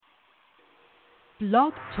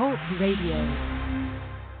Blog Talk Radio.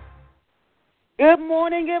 Good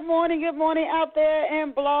morning out there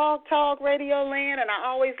in Blog Talk Radio land, and I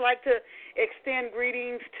always like to extend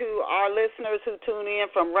greetings to our listeners who tune in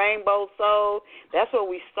from Rainbow Soul. That's where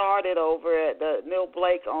we started over at the Neil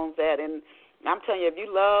Blake owns that, and I'm telling you, if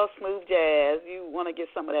you love smooth jazz, you want to get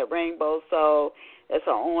some of that Rainbow Soul. It's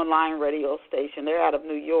an online radio station. They're out of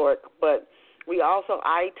New York, but we also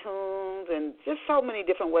iTunes and just so many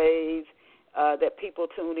different ways that people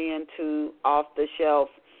tune in to Off the Shelf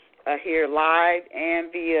here live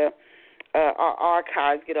and via our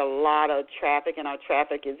archives. Get a lot of traffic, and our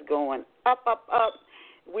traffic is going up.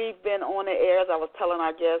 We've been on the air, as I was telling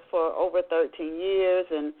our guests, for over 13 years,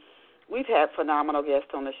 and we've had phenomenal guests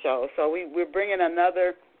on the show. So we're bringing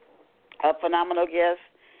another phenomenal guest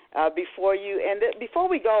before you. And before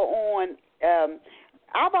we go on,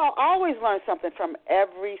 I've always learned something from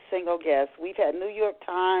every single guest. We've had New York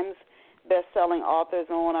Times best-selling authors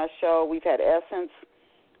on our show. We've had Essence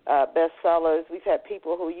bestsellers. We've had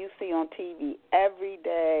people who you see on TV every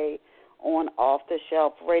day on Off the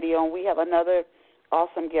Shelf Radio, and we have another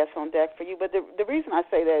awesome guest on deck for you. But the reason I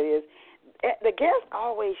say that is the guests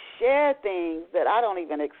always share things that I don't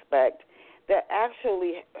even expect, that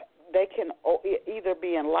actually they can either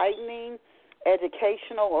be enlightening,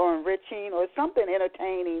 educational, or enriching, or something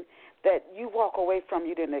entertaining that you walk away from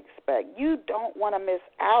you didn't expect. You don't want to miss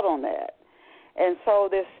out on that. And so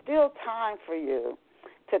there's still time for you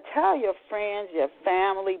to tell your friends, your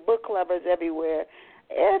family, book lovers everywhere,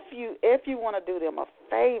 if you want to do them a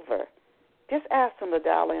favor, just ask them to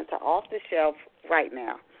dial into Off the Shelf right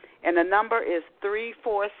now. And the number is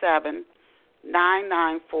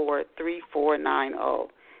 347-994-3490.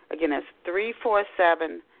 Again, that's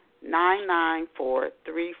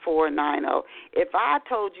 347-994-3490. If I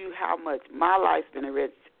told you how much my life's been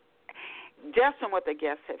enriched just from what the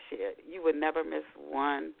guests have shared, you would never miss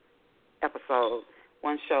one episode,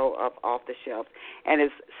 one show of Off the Shelf. And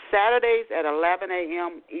it's Saturdays at 11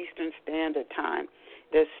 a.m. Eastern Standard Time.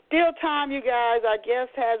 There's still time, you guys. Our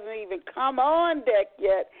guest hasn't even come on deck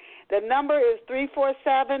yet. The number is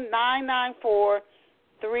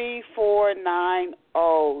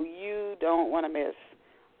 347-994-3490. You don't want to miss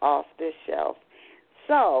Off this Shelf.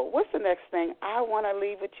 So what's the next thing I want to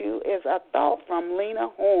leave with you is a thought from Lena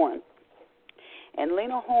Horne. And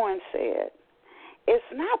Lena Horne said, it's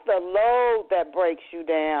not the load that breaks you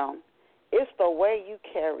down. It's the way you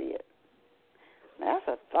carry it. Now,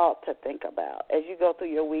 that's a thought to think about as you go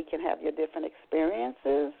through your week and have your different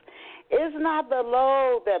experiences. It's not the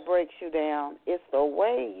load that breaks you down. It's the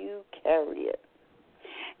way you carry it.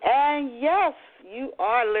 And, yes, you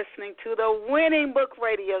are listening to the winning book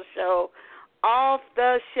radio show, Off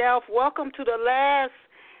the Shelf. Welcome to the last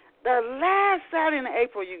Saturday in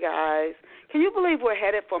April, you guys. Can you believe we're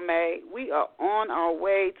headed for May? We are on our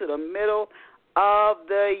way to the middle of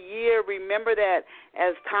the year. Remember that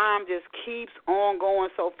as time just keeps on going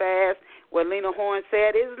so fast, what Lena Horne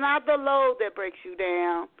said, it's not the load that breaks you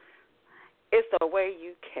down. It's the way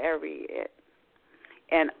you carry it.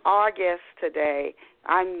 And our guest today,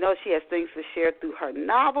 I know she has things to share through her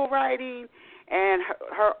novel writing and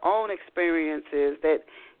her own experiences that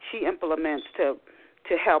she implements to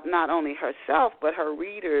help not only herself but her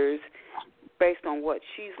readers based on what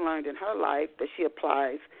she's learned in her life that she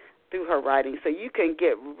applies through her writing. So you can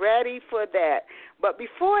get ready for that. But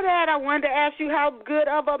before that, I wanted to ask you, how good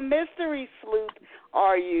of a mystery sleuth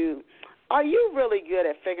are you? Are you really good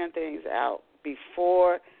at figuring things out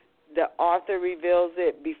before the author reveals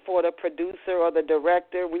it, before the producer or the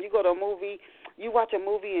director? When you go to a movie, you watch a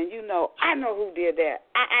movie and you know, I know who did that.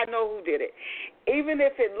 I know who did it. Even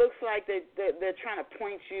if it looks like they're trying to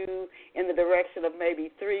point you in the direction of maybe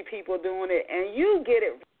three people doing it, and you get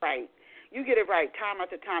it right. You get it right time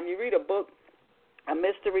after time. You read a book, a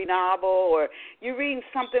mystery novel, or you're reading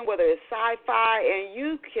something, whether it's sci-fi, and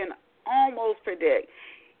you can almost predict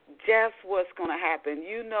just what's going to happen.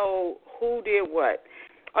 You know who did what.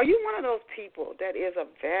 Are you one of those people that is a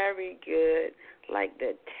very good,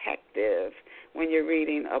 detective when you're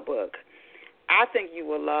reading a book? I think you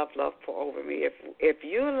will love Pour Over Me if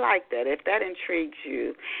you like that, if that intrigues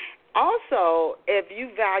you. Also, if you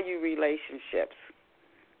value relationships,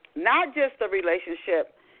 not just the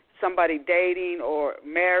relationship, somebody dating or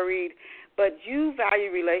married, but you value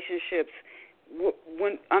relationships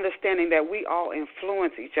when understanding that we all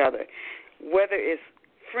influence each other, whether it's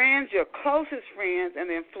friends, your closest friends, and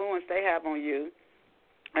the influence they have on you,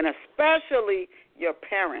 and especially your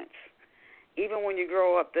parents. Even when you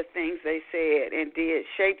grow up, the things they said and did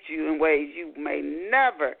shaped you in ways you may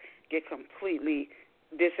never get completely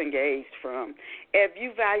disengaged from. If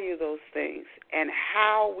you value those things and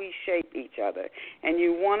how we shape each other, and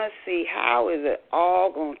you want to see how is it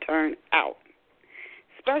all going to turn out,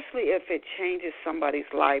 especially if it changes somebody's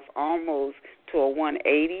life almost to a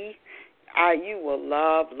 180, you will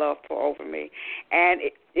love Pour Over Me. And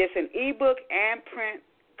it's an ebook and print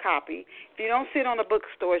copy. If you don't see it on the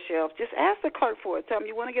bookstore shelf, just ask the clerk for it. Tell them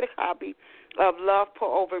you want to get a copy of Love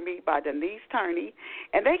Pour Over Me by Denise Turney,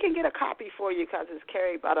 and they can get a copy for you because it's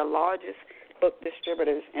carried by the largest book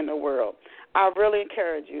distributors in the world. I really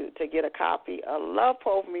encourage you to get a copy of Love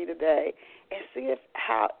Pour Over Me today and see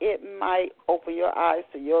how it might open your eyes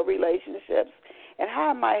to your relationships and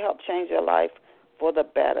how it might help change your life for the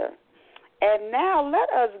better. And now let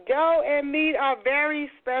us go and meet our very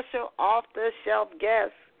special off-the-shelf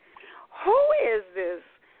guest. Who is this?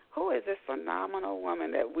 Who is this phenomenal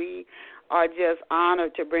woman that we are just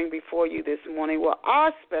honored to bring before you this morning? Well,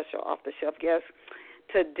 our special off-the-shelf guest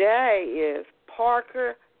today is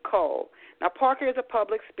Parker Cole. Now, Parker is a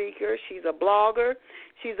public speaker. She's a blogger.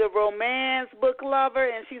 She's a romance book lover,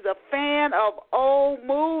 and she's a fan of old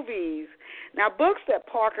movies. Now, books that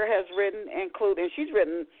Parker has written include, and she's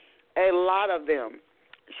written a lot of them.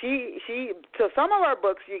 So some of her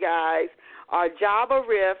books, you guys, are Java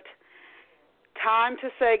Rift, Time to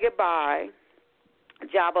Say Goodbye,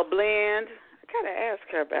 Java Blend. I got to ask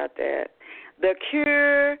her about that. The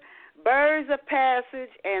Cure, Birds of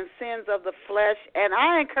Passage, and Sins of the Flesh. And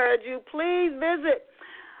I encourage you, please visit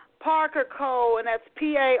Parker Cole, and that's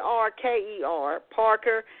Parker,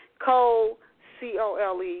 Parker Cole, Cole.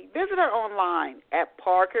 Visit her online at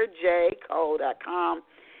parkerjcole.com,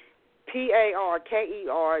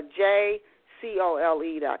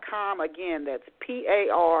 parkerjcole.com. Again, that's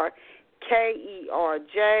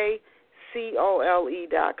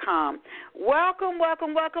parkerjcole.com. Welcome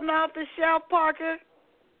to Off the Shelf, Parker.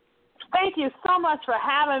 Thank you so much for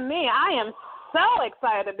having me. I am so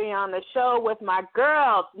excited to be on the show with my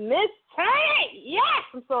girl, Miss Turney. Yes,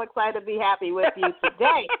 I'm so excited to be happy with you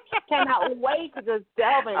today. Cannot wait to just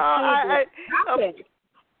delve into this topic.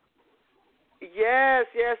 Yes.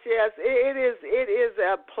 It is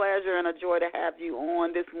a pleasure and a joy to have you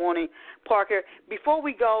on this morning, Parker. Before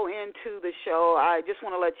we go into the show, I just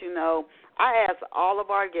want to let you know I ask all of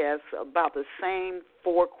our guests about the same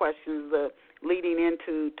 4 questions leading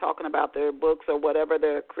into talking about their books or whatever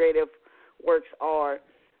their creative works are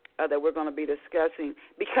that we're going to be discussing,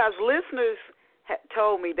 because listeners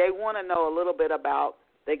told me they want to know a little bit about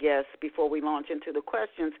the guests before we launch into the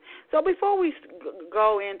questions. So before we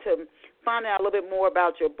go into finding out a little bit more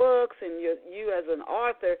about your books and you as an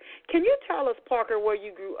author, can you tell us, Parker, where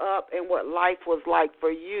you grew up and what life was like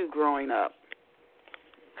for you growing up?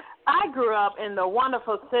 I grew up in the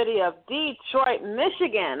wonderful city of Detroit,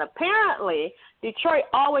 Michigan. Apparently, Detroit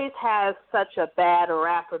always has such a bad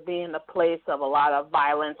rap for being a place of a lot of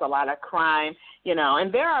violence, a lot of crime,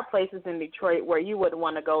 and there are places in Detroit where you wouldn't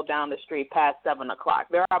want to go down the street past 7 o'clock.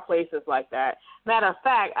 There are places like that. Matter of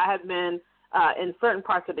fact, I had been in certain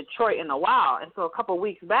parts of Detroit in a while, and so a couple of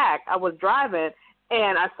weeks back, I was driving,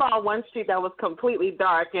 and I saw one street that was completely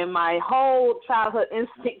dark, and my whole childhood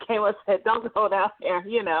instinct came and said, don't go down there,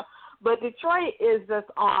 But Detroit is just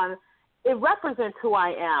it represents who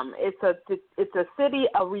I am. It's a city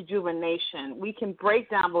of rejuvenation. We can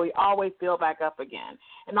break down, but we always build back up again.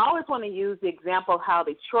 And I always want to use the example of how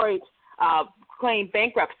Detroit claimed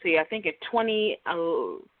bankruptcy. I think in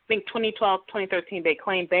 2012, 2013, they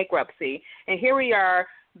claimed bankruptcy. And here we are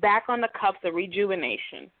back on the cups of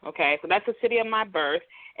rejuvenation, okay? So that's the city of my birth,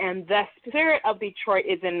 and the spirit of Detroit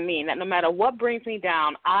is in me, that no matter what brings me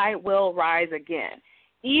down, I will rise again.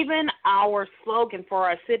 Even our slogan for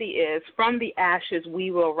our city is, from the ashes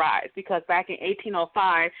we will rise, because back in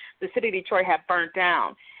 1805, the city of Detroit had burnt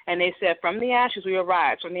down, and they said, from the ashes we will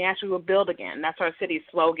rise, from the ashes we will build again. That's our city's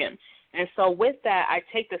slogan. And so with that, I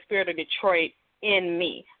take the spirit of Detroit in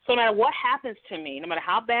me. So no matter what happens to me, no matter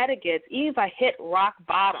how bad it gets, even if I hit rock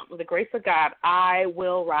bottom, with the grace of God, I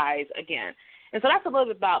will rise again. And so that's a little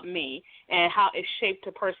bit about me and how it shaped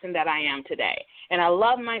the person that I am today. And I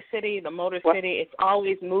love my city, the Motor City. It's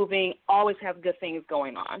always moving, always has good things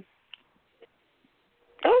going on.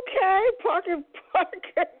 Okay, Parker,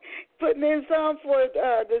 putting in some for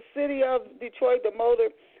the city of Detroit, the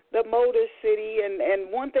Motor City. And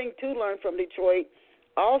one thing to learn from Detroit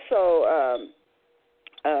also,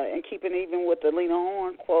 and keeping even with the Lena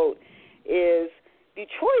Horne quote, is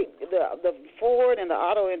Detroit, the Ford and the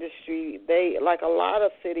auto industry, they, like a lot of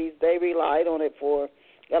cities, they relied on it for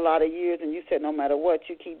a lot of years, and you said no matter what,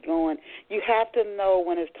 you keep going. You have to know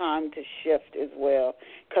when it's time to shift as well,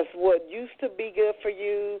 because what used to be good for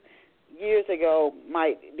you years ago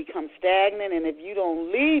might become stagnant, and if you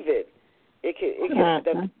don't leave it, it could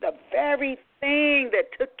the very thing that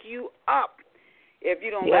took you up, if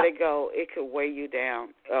you don't let it go, it could weigh you down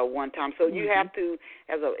one time. So you have to,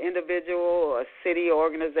 as an individual or a city or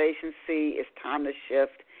organization, see it's time to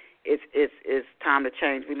shift. It's time to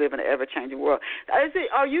change. We live in an ever-changing world.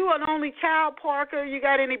 Are you an only child, Parker? You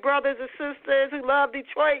got any brothers or sisters who love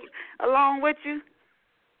Detroit along with you?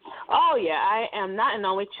 Oh, yeah. I am not an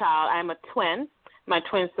only child. I'm a twin. My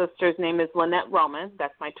twin sister's name is Lynette Roman.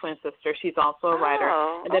 That's my twin sister. She's also a writer.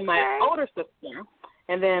 And then my older sister,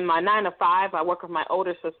 and then my 9 to 5, I work with my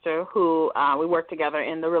older sister who we work together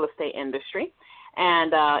in the real estate industry.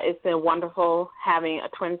 And it's been wonderful having a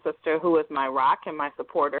twin sister who is my rock and my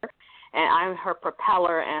supporter. And I'm her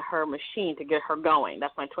propeller and her machine to get her going.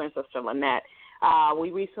 That's my twin sister, Lynette.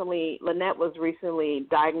 Lynette was recently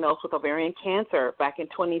diagnosed with ovarian cancer back in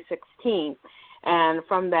 2016. And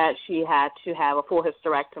from that, she had to have a full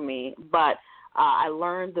hysterectomy. But I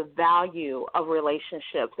learned the value of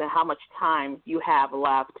relationships and how much time you have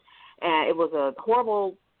left. And it was a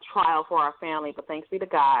horrible trial for our family, but thanks be to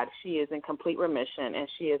God, she is in complete remission, and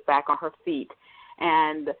she is back on her feet.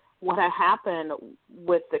 And what had happened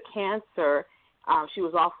with the cancer, she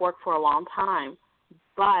was off work for a long time,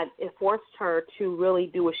 but it forced her to really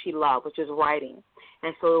do what she loved, which is writing.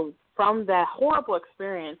 And so from that horrible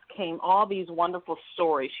experience came all these wonderful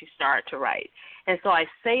stories she started to write. And so I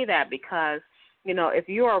say that because, you know, if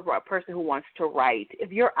you're a person who wants to write,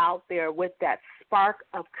 if you're out there with that spark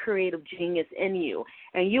of creative genius in you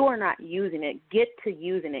and you are not using it, get to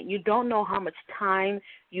using it. You don't know how much time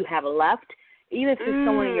you have left, even if it's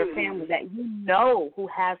someone in your family that you know who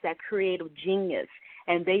has that creative genius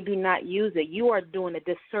and they do not use it. You are doing a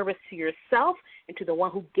disservice to yourself and to the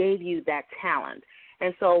one who gave you that talent.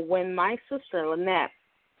 And so when my sister, Lynette,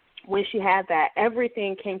 when she had that,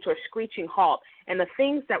 everything came to a screeching halt, and the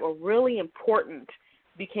things that were really important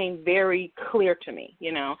became very clear to me,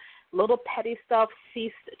 you know. Little petty stuff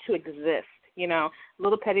ceased to exist, you know.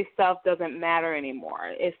 Little petty stuff doesn't matter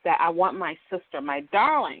anymore. It's that I want my sister, my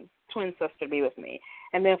darling twin sister, to be with me.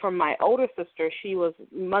 And then from my older sister, she was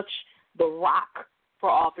much the rock for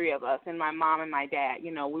all three of us, and my mom and my dad.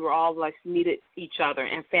 You know, we were all like needed each other,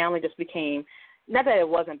 and family just became, not that it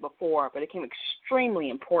wasn't before, but it became extremely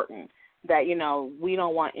important that, you know, we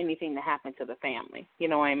don't want anything to happen to the family. You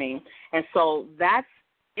know what I mean? And so that's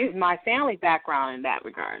my family background in that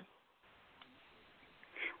regard.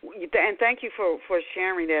 And thank you for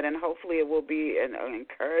sharing that, and hopefully it will be an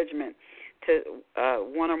encouragement to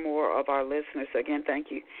one or more of our listeners. Again, thank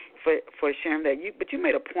you for sharing that. But you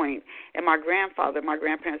made a point, and my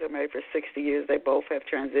grandparents are married for 60 years. They both have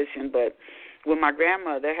transitioned, but when my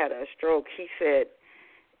grandmother had a stroke, he said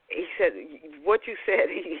what you said,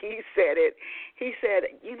 he said it. He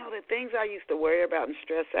said, you know, the things I used to worry about and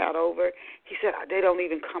stress out over, he said, they don't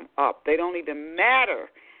even come up. They don't even matter.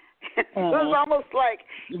 So it's almost like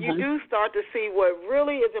you do start to see what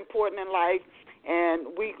really is important in life, and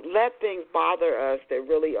we let things bother us that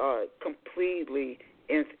really are completely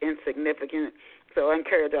insignificant. So I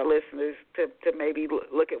encourage our listeners to maybe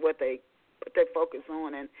look at what they focus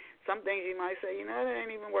on, and some things you might say, you know, that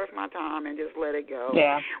ain't even worth my time, and just let it go.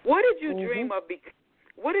 Yeah. What did you dream of?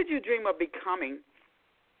 What did you dream of becoming?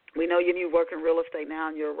 We know you work in real estate now,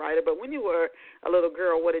 and you're a writer. But when you were a little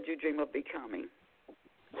girl, what did you dream of becoming?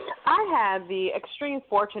 I had the extreme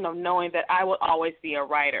fortune of knowing that I would always be a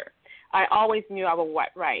writer. I always knew I would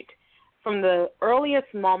write. From the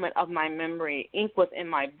earliest moment of my memory, ink was in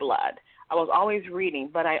my blood. I was always reading,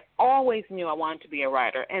 but I always knew I wanted to be a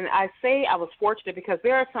writer. And I say I was fortunate because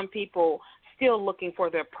there are some people still looking for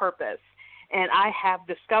their purpose. And I have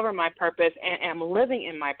discovered my purpose and am living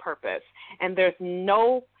in my purpose. And there's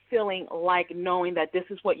no feeling like knowing that this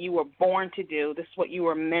is what you were born to do, this is what you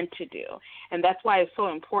were meant to do. And that's why it's so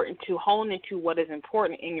important to hone into what is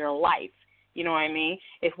important in your life. You know what I mean?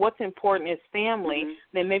 If what's important is family,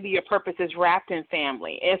 then maybe your purpose is wrapped in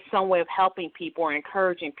family. It's some way of helping people or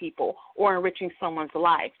encouraging people or enriching someone's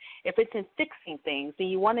life. If it's in fixing things, then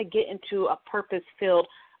you want to get into a purpose-filled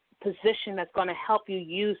position that's going to help you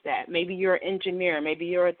use that. Maybe you're an engineer. Maybe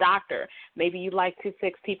you're a doctor. Maybe you like to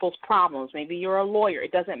fix people's problems. Maybe you're a lawyer.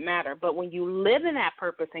 It doesn't matter. But when you live in that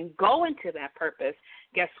purpose and go into that purpose,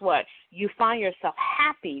 guess what? You find yourself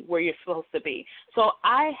happy where you're supposed to be. So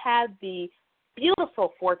I had the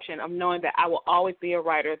beautiful fortune of knowing that I will always be a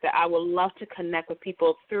writer, that I would love to connect with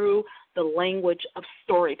people through the language of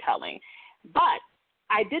storytelling. But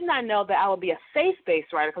I did not know that I would be a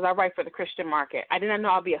faith-based writer because I write for the Christian market. I did not know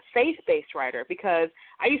I would be a faith-based writer because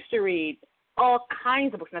I used to read all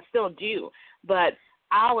kinds of books, and I still do. But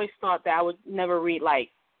I always thought that I would never read, like,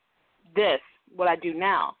 what I do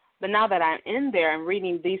now. But now that I'm in there and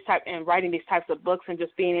writing these types of books and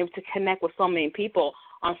just being able to connect with so many people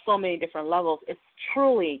on so many different levels, it's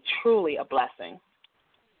truly, truly a blessing.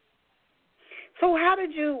 So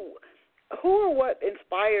who or what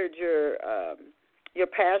inspired your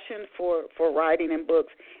passion for writing and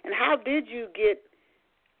books, and how did you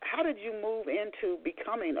move into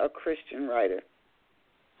becoming a Christian writer?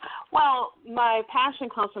 Well, my passion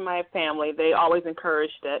comes from my family. They always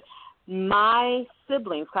encouraged it. My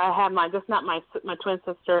siblings, I have just not my twin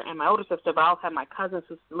sister and my older sister, but I also have my cousins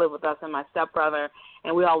who live with us and my stepbrother,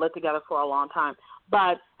 and we all lived together for a long time.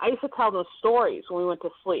 But I used to tell them stories when we went to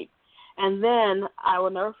sleep. And then I will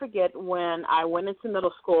never forget when I went into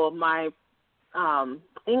middle school, my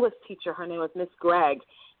English teacher, her name was Miss Gregg,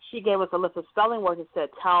 she gave us a list of spelling words and said,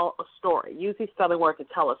 tell a story. Use these spelling words to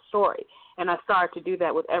tell a story. And I started to do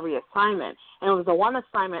that with every assignment. And it was the one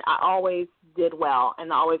assignment I always did well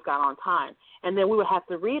and I always got on time. And then we would have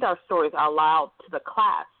to read our stories out loud to the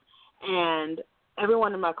class. And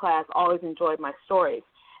everyone in my class always enjoyed my stories.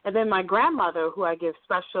 And then my grandmother, who I give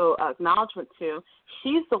special acknowledgement to,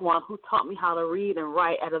 she's the one who taught me how to read and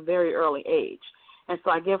write at a very early age. And so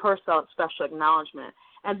I give her special acknowledgement.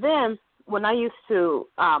 And then when I used to,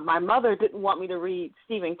 my mother didn't want me to read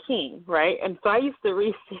Stephen King, right? And so I used to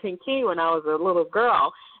read Stephen King when I was a little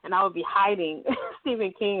girl, and I would be hiding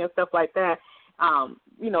Stephen King and stuff like that,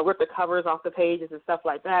 rip the covers off the pages and stuff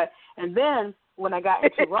like that. And then when I got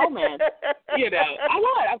into romance,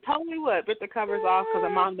 I totally would rip the covers off because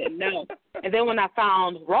my mom didn't know. And then when I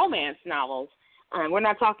found romance novels, and we're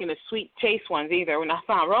not talking the sweet chase ones either. When I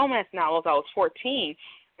found romance novels, I was 14,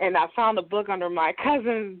 and I found a book under my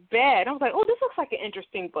cousin's bed. I was like, oh, this looks like an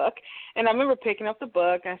interesting book. And I remember picking up the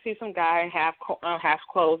book, and I see some guy half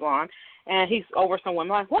clothes on, and he's over some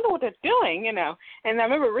women. I wonder what they're doing, And I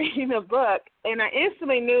remember reading the book, and I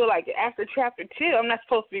instantly knew, like, after chapter 2, I'm not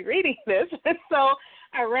supposed to be reading this. And so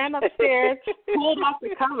I ran upstairs, pulled off the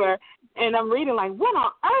cover, and I'm reading, like, what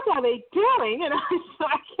on earth are they doing? So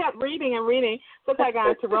I kept reading and reading until I got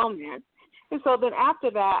into romance. And so then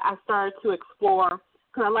after that, I started to explore,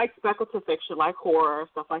 because I like speculative fiction, like horror,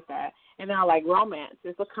 stuff like that. And then I like romance.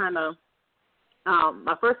 It's a kind of,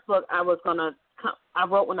 my first book I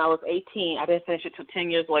wrote when I was 18. I didn't finish it till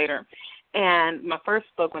 10 years later. And my first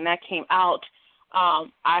book, when that came out,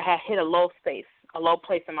 I had hit a low place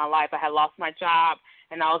in my life. I had lost my job,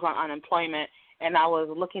 and I was on unemployment. And I was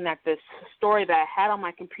looking at this story that I had on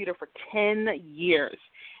my computer for 10 years.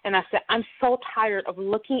 And I said, I'm so tired of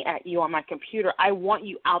looking at you on my computer. I want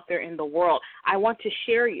you out there in the world. I want to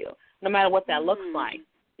share you, no matter what that looks like.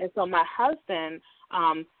 And so my husband,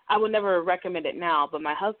 I would never recommend it now, but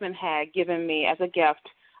my husband had given me as a gift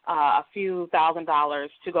a few $1,000s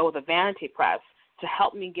to go with a vanity press to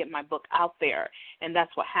help me get my book out there, and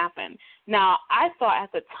that's what happened. Now, I thought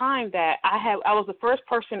at the time that I was the first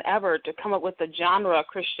person ever to come up with the genre of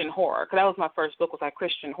Christian horror, because that was my first book, was like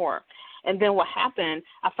Christian horror. And then what happened,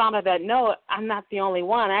 I found out that, no, I'm not the only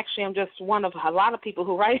one. Actually, I'm just one of a lot of people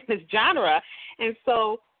who write in this genre. And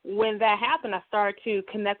so when that happened, I started to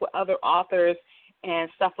connect with other authors and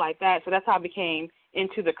stuff like that. So that's how I became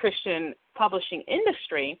into the Christian publishing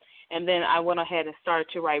industry. And then I went ahead and started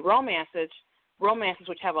to write romances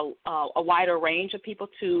which have a wider range of people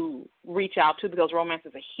to reach out to, because romance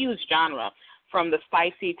is a huge genre, from the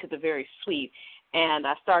spicy to the very sweet. And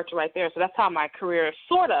I started to write there. So that's how my career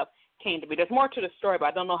sort of came to be. There's more to the story, but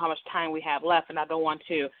I don't know how much time we have left, and I don't want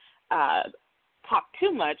to talk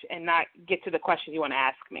too much and not get to the questions you want to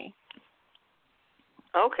ask me.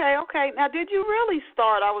 Okay. Now, did you really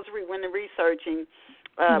start, when researching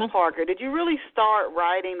Parker, did you really start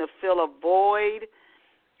writing to fill a void,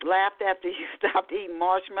 laughed after you stopped eating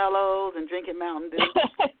marshmallows and drinking Mountain Dew?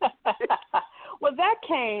 Well, that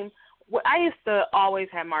came, I used to always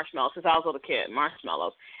have marshmallows since I was a little kid,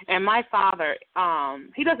 marshmallows. And my father,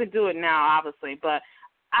 he doesn't do it now, obviously, but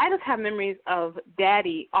I just have memories of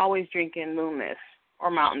Daddy always drinking Moon Mist or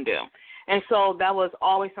Mountain Dew. And so that was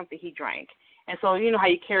always something he drank. And so you know how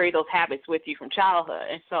you carry those habits with you from childhood.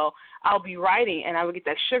 And so I'll be writing, and I would get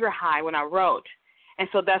that sugar high when I wrote. And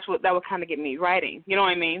so that would kind of get me writing. You know what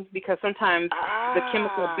I mean? Because sometimes the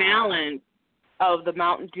chemical balance of the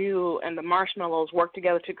Mountain Dew and the marshmallows work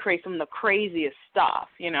together to create some of the craziest stuff,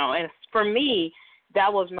 And for me,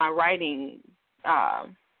 that was my writing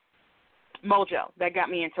mojo that got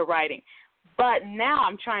me into writing. But now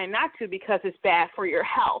I'm trying not to because it's bad for your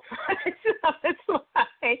health. That's why,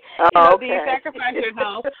 do you sacrifice your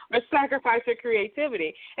health or sacrifice your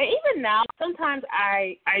creativity? And even now, sometimes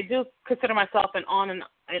I do consider myself an on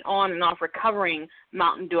and off recovering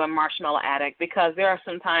Mountain Dew and marshmallow addict, because there are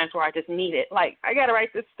some times where I just need it. Like, I got to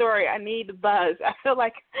write this story. I need the buzz. I feel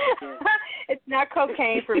like it's not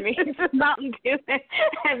cocaine for me. It's just Mountain Dew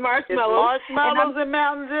and marshmallows. It's marshmallows and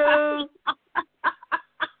Mountain Dew.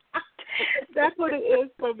 That's what it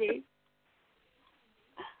is for me.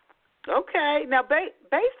 Okay. Now,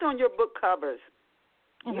 based on your book covers,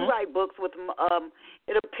 you write books with,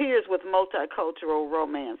 it appears, with multicultural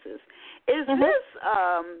romances. Is this,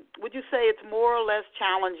 would you say it's more or less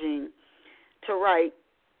challenging to write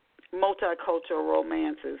multicultural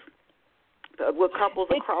romances with couples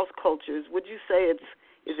across cultures? Would you say is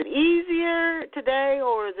it easier today,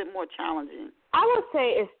 or is it more challenging? I would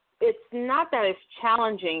say it's not that it's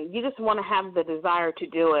challenging. You just want to have the desire to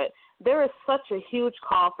do it. There is such a huge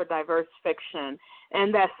call for diverse fiction,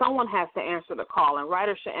 and that someone has to answer the call, and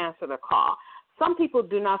writers should answer the call. Some people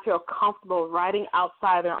do not feel comfortable writing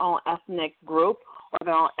outside their own ethnic group or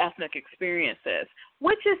their own ethnic experiences,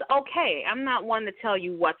 which is okay. I'm not one to tell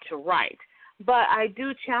you what to write. But I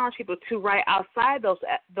do challenge people to write outside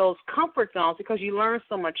those comfort zones, because you learn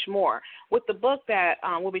so much more. With the book that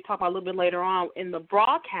we'll be talking about a little bit later on in the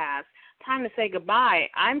broadcast, Time to Say Goodbye,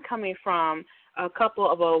 I'm coming from a couple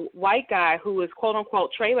of a white guy who is,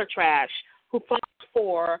 quote-unquote, trailer trash, who fought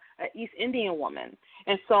for an East Indian woman.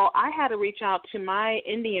 And so I had to reach out to my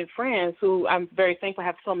Indian friends, who I'm very thankful I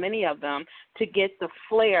have so many of them, to get the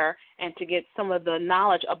flair and to get some of the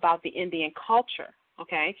knowledge about the Indian culture.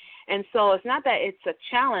 Okay, and so it's not that it's a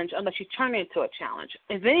challenge unless you turn it into a challenge.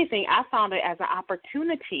 If anything, I found it as an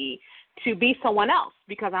opportunity to be someone else,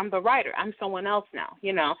 because I'm the writer. I'm someone else now,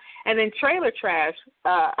 And then trailer trash,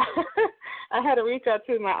 I had to reach out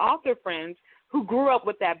to my author friends who grew up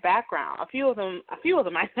with that background. A few of them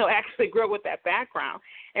I know actually grew up with that background,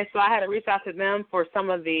 and so I had to reach out to them for some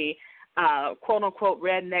of the quote-unquote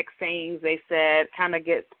redneck sayings they said, kind of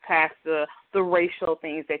get past the racial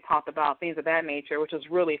things they talked about, things of that nature, which was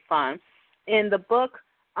really fun. In the book,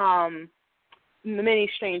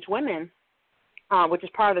 Many Strange Women, which is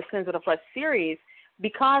part of the Sins of the Flesh series,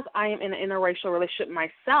 because I am in an interracial relationship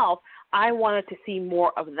myself, I wanted to see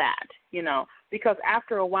more of that, because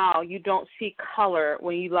after a while you don't see color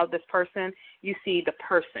when you love this person. You see the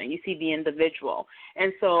person. You see the individual.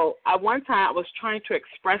 And so at one time I was trying to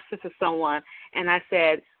express this to someone, and I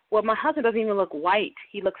said, well, my husband doesn't even look white.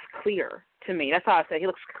 He looks clear to me. That's how I said. He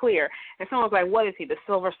looks clear. And someone was like, what is he, the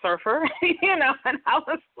Silver Surfer? And I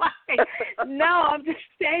was like, no, I'm just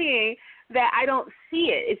saying that I don't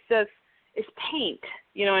see it. It's paint.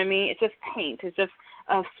 You know what I mean? It's just paint. It's just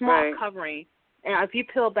a small covering. And if you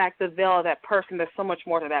peel back the veil of that person, there's so much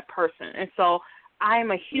more to that person. And so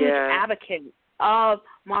I'm a huge advocate of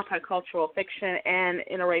multicultural fiction and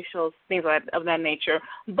interracial things of that nature.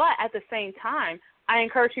 But at the same time, I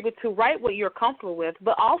encourage people to write what you're comfortable with,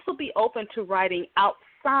 but also be open to writing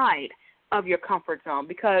outside of your comfort zone,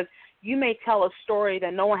 because you may tell a story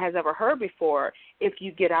that no one has ever heard before if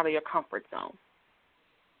you get out of your comfort zone.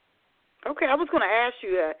 Okay, I was going to ask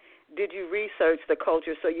you, did you research the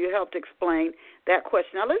culture? So you helped explain that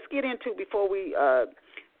question. Now let's get into, before we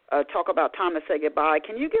talk about Time to Say Goodbye,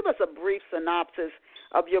 can you give us a brief synopsis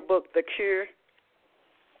of your book, The Cure?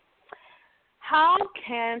 How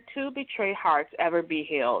can two betrayed hearts ever be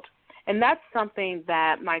healed? And that's something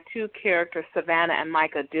that my two characters, Savannah and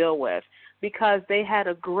Micah, deal with, because they had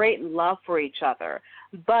a great love for each other,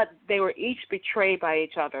 but they were each betrayed by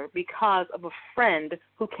each other because of a friend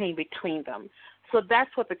who came between them. So that's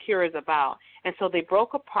what The Cure is about. And so they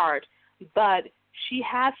broke apart, but she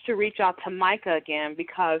has to reach out to Micah again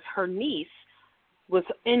because her niece was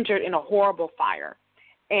injured in a horrible fire.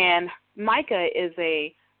 And Micah is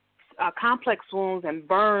a complex wounds and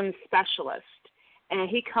burns specialist, and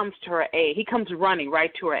he comes to her aid. He comes running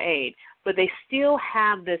right to her aid, but they still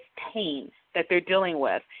have this pain that they're dealing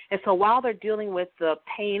with. And so while they're dealing with the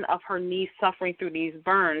pain of her niece suffering through these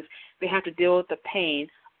burns, they have to deal with the pain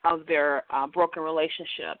of their broken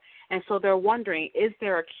relationship. And so they're wondering, is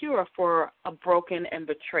there a cure for a broken and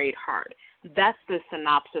betrayed heart? That's the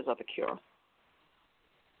synopsis of The Cure.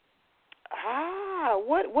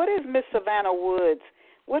 What is Miss Savannah Woods?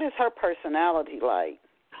 What is her personality like?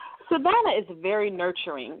 Savannah is very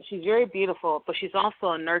nurturing. She's very beautiful, but she's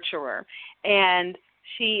also a nurturer. And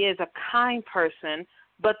she is a kind person,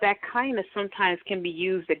 but that kindness sometimes can be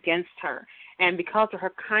used against her. And because of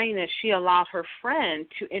her kindness, she allowed her friend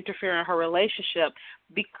to interfere in her relationship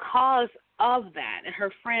because of that, and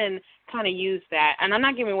her friend kind of used that. And I'm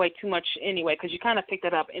not giving away too much anyway, because you kind of picked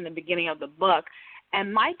it up in the beginning of the book.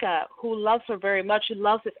 And Micah, who loves her very much, who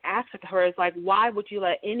loves this aspect of her, is like, why would you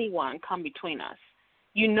let anyone come between us?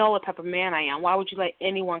 You know what type of man I am. Why would you let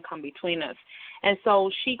anyone come between us? And so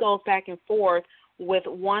she goes back and forth with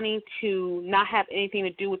wanting to not have anything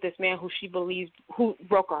to do with this man who she believes who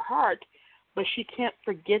broke her heart, but she can't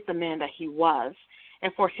forget the man that he was.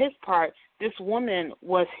 And for his part, this woman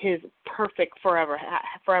was his perfect forever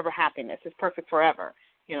happiness, his perfect forever,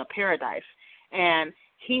 paradise. And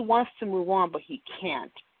he wants to move on, but he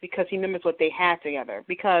can't because he remembers what they had together.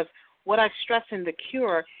 Because what I stress in The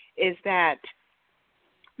Cure is that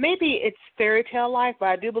maybe it's fairy tale life, but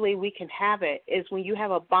I do believe we can have it, is when you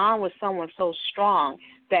have a bond with someone so strong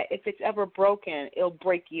that if it's ever broken, it'll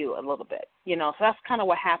break you a little bit. So that's kind of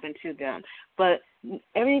what happened to them. But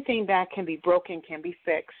everything that can be broken can be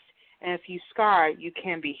fixed. And if you scar, you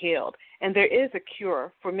can be healed. And there is a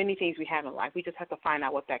cure for many things we have in life. We just have to find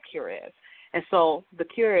out what that cure is. And so the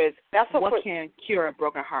cure is what can cure a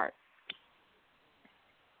broken heart.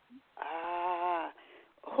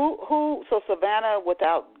 So Savannah,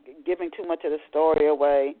 without giving too much of the story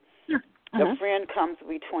away, the friend comes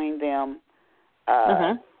between them.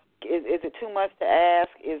 Is it too much to ask?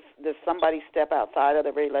 Does somebody step outside of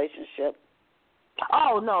the relationship?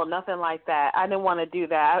 Oh, no, nothing like that. I didn't want to do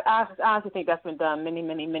that. I honestly think that's been done many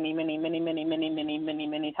times.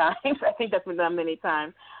 I think that's been done many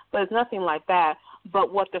times. But it's nothing like that.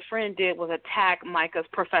 But what the friend did was attack Micah's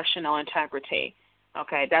professional integrity.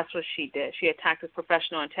 Okay, that's what she did. She attacked his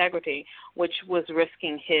professional integrity, which was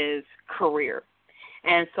risking his career.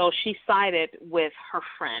 And so she sided with her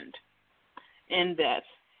friend in this,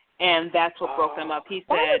 and that's what broke them up. He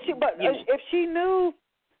said, if she knew,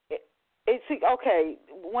 okay,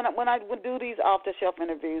 when I would do these off-the-shelf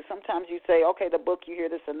interviews, sometimes you say, okay, the book, you hear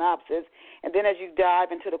the synopsis, and then as you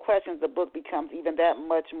dive into the questions, the book becomes even that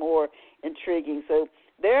much more intriguing. So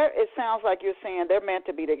it sounds like you're saying they're meant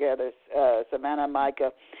to be together, Savannah and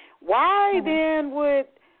Micah. Why then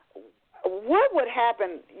what would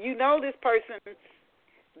happen? This person,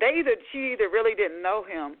 she either really didn't know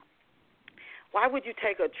him. Why would you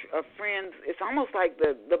take a friend's, it's almost like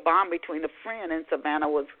the bond between the friend and Savannah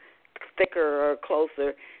was thicker or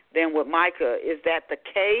closer than with Micah. Is that the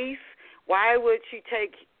case? Why would she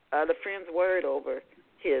take the friend's word over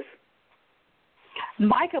his?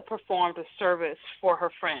 Micah performed a service for her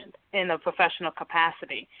friend in a professional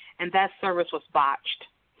capacity, and that service was botched.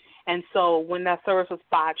 And so when that service was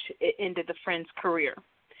botched, it ended the friend's career.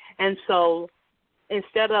 And so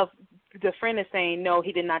instead of the friend is saying, no,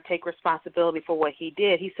 he did not take responsibility for what he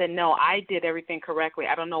did, he said, no, I did everything correctly.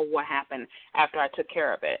 I don't know what happened after I took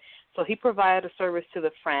care of it. So he provided a service to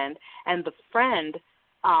the friend, and the friend,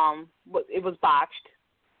 it was botched,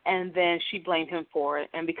 and then she blamed him for it.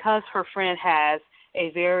 And because her friend has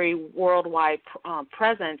a very worldwide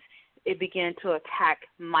presence, it began to attack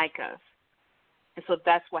Micah's. And so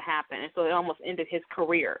that's what happened. And so it almost ended his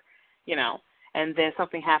career, And then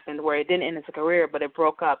something happened where it didn't end his career, but it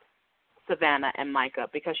broke up Savannah and Micah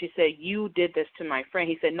because she said, you did this to my friend.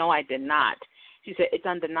 He said, no, I did not. She said, it's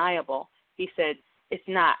undeniable. He said, it's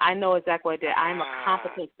not. I know exactly what I did. I'm a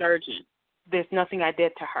competent surgeon. There's nothing I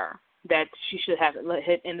did to her that she should have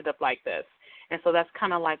ended up like this. And so that's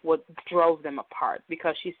kind of like what drove them apart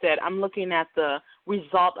because she said, I'm looking at the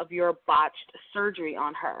result of your botched surgery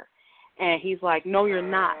on her. And he's like, no, you're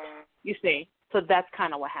not, you see. So that's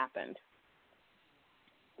kind of what happened.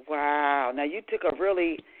 Wow. Now you took a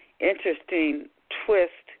really interesting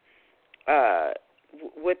twist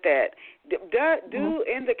with that.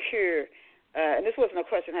 In The Cure, and this wasn't a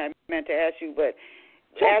question I meant to ask you, but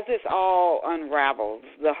as this all unravels,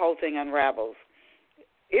 the whole thing unravels,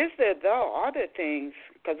 are there things,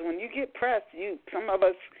 because when you get pressed,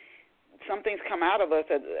 some things come out of us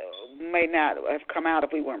that may not have come out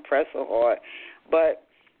if we weren't pressed so hard, but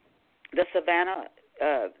the Savannah,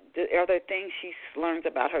 are there things she learns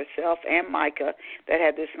about herself and Micah that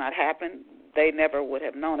had this not happened, they never would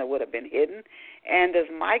have known, it would have been hidden? And does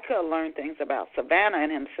Micah learn things about Savannah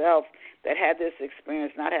and himself that had this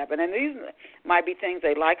experience not happen? And these might be things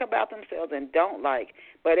they like about themselves and don't like,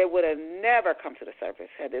 but it would have never come to the surface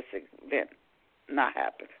had this event not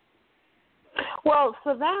happened. Well,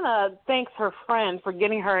 Savannah thanks her friend for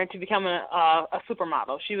getting her into becoming a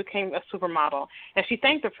supermodel. She became a supermodel, and she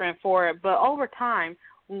thanked her friend for it. But over time,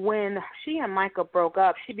 when she and Micah broke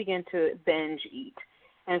up, she began to binge eat.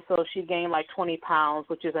 and so she gained like 20 pounds,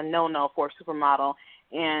 which is a no-no for a supermodel.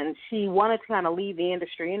 And she wanted to kind of leave the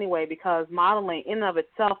industry anyway because modeling in and of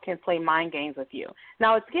itself can play mind games with you.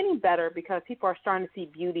 Now, it's getting better because people are starting to see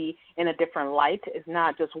beauty in a different light. It's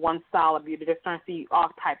not just one style of beauty. They're starting to see all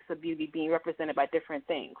types of beauty being represented by different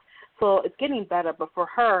things. So it's getting better. But for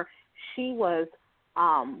her, she was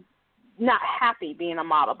not happy being a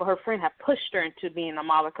model, but her friend had pushed her into being a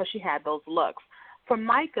model because she had those looks. For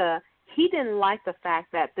Micah, he didn't like the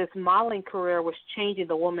fact that this modeling career was changing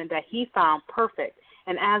the woman that he found perfect.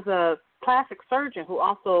 And as a plastic surgeon who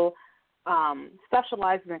also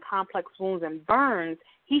specializes in complex wounds and burns,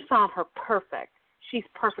 he found her perfect. She's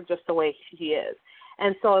perfect just the way she is.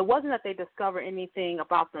 And so it wasn't that they discovered anything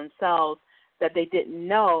about themselves that they didn't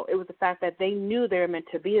know. It was the fact that they knew they were meant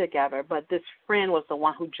to be together, but this friend was the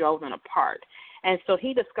one who drove them apart. And so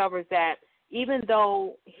he discovers that even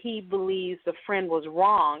though he believes the friend was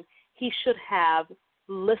wrong, he should have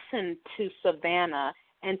listened to Savannah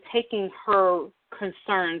and taking her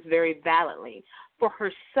concerns very validly. For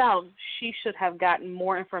herself, she should have gotten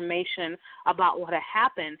more information about what had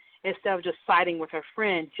happened instead of just siding with her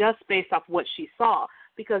friend just based off what she saw,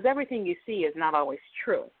 because everything you see is not always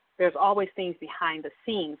true. There's always things behind the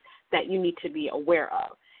scenes that you need to be aware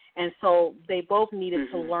of. And so they both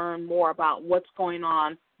needed to learn more about what's going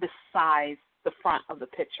on besides the front of the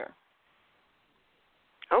picture.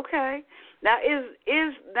 Okay. Now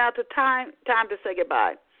is now the time to say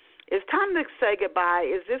goodbye. It's time to say goodbye.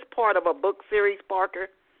 Is this part of a book series, Parker,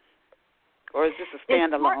 or is this a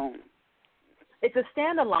standalone? It's a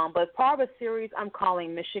standalone, but part of a series I'm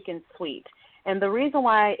calling Michigan Sweet. And the reason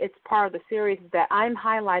why it's part of the series is that I'm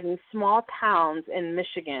highlighting small towns in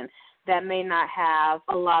Michigan that may not have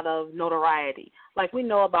a lot of notoriety. Like we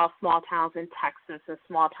know about small towns in Texas and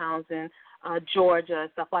small towns in Georgia,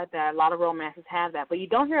 stuff like that. A lot of romances have that. But you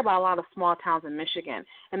don't hear about a lot of small towns in Michigan.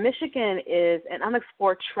 And Michigan is an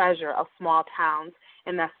unexplored treasure of small towns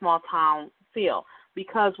and that small town feel.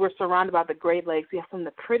 Because we're surrounded by the Great Lakes, we have some of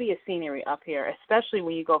the prettiest scenery up here, especially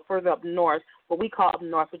when you go further up north, what we call up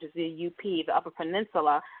north, which is the UP, the Upper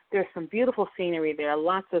Peninsula. There's some beautiful scenery there,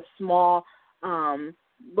 lots of small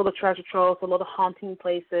little treasure troves, little haunting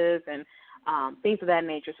places, and things of that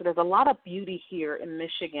nature. So there's a lot of beauty here in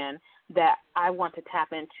Michigan that I want to tap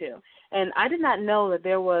into. And I did not know that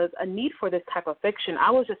there was a need for this type of fiction.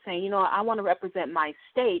 I was just saying, I want to represent my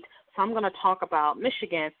state, so I'm going to talk about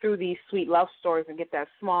Michigan through these sweet love stories and get that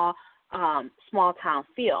small town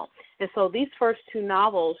feel. And so these first two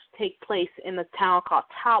novels take place in a town called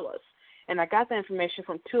Tawas. And I got the information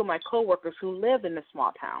from two of my coworkers who lived in this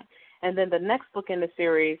small town. And then the next book in the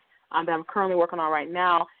series that I'm currently working on right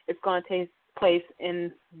now is going to take place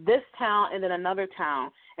in this town and then another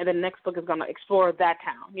town. And the next book is going to explore that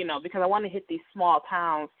town, because I want to hit these small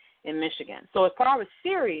towns in Michigan. So it's part of a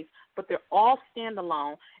series, but they're all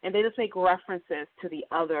standalone, and they just make references to the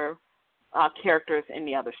other characters in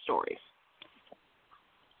the other stories.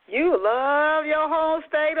 You love your home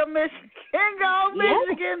state of Michigan. Go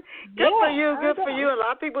Michigan. Good for you. Good for you. A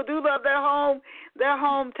lot of people do love their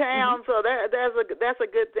hometown, so that's a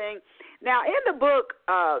good thing. Now, in the book,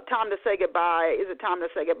 Time to Say Goodbye, is it Time to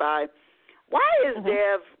Say Goodbye? Why is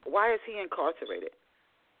why is he incarcerated?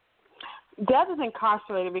 Dev is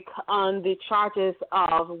incarcerated on the charges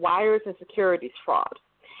of wires and securities fraud.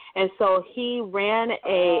 And so he ran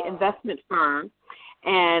a investment firm,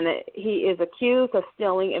 and he is accused of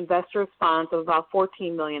stealing investors' funds of about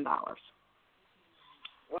 $14 million.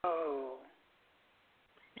 Whoa.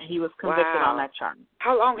 And he was convicted on that charge.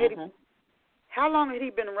 How long had he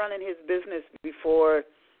been running his business before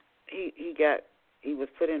he was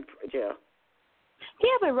put in jail? He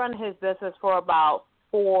had been running his business for about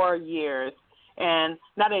 4 years. And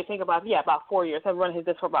now that you think about it, about 4 years. I've run his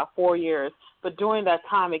business for about 4 years. But during that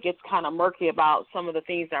time, it gets kind of murky about some of the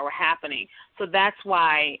things that were happening. So that's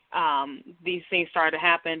why these things started to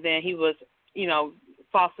happen. Then he was,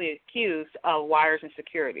 falsely accused of wires and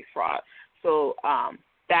securities fraud. So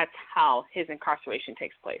that's how his incarceration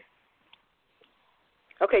takes place.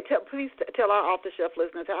 Okay, please tell our off-the-shelf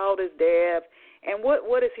listeners, how old is Dev, and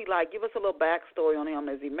what is he like? Give us a little backstory on him.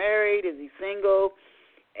 Is he married? Is he single?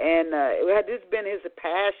 And had this been his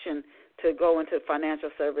passion to go into financial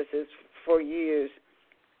services for years?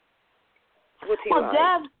 What's he like?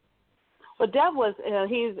 Dev was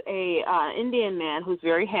he's a Indian man who's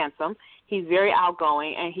very handsome. He's very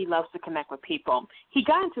outgoing, and he loves to connect with people. He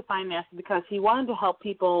got into finance because he wanted to help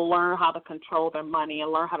people learn how to control their money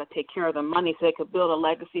and learn how to take care of their money so they could build a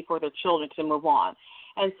legacy for their children to move on.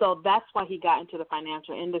 And so that's why he got into the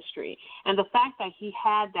financial industry. And the fact that he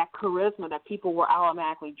had that charisma that people were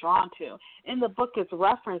automatically drawn to. In the book, it's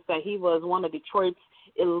referenced that he was one of Detroit's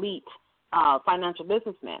elite financial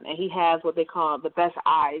businessman, and he has what they call the best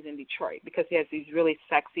eyes in Detroit because he has these really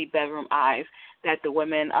sexy bedroom eyes that the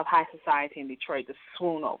women of high society in Detroit just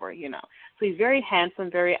swoon over, you know. So he's very handsome,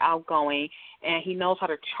 very outgoing, and he knows how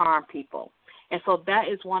to charm people. And so that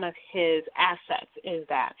is one of his assets, is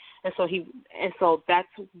that. And so that's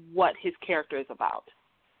what his character is about.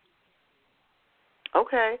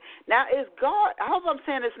 Okay. Now, I hope I'm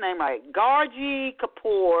saying his name right, Gargi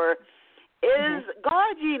Kapoor. Is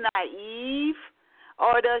Gargi naive,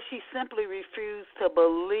 or does she simply refuse to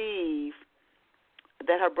believe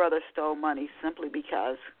that her brother stole money simply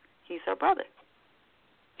because he's her brother?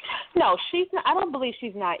 No, she's not, I don't believe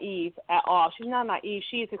she's naive at all. She's not naive.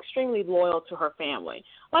 She is extremely loyal to her family,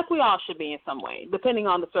 like we all should be in some way, depending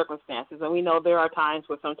on the circumstances. And we know there are times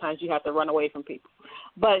where sometimes you have to run away from people.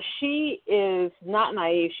 But she is not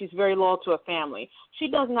naive. She's very loyal to her family. She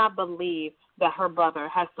does not believe that her brother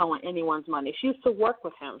has stolen anyone's money. She used to work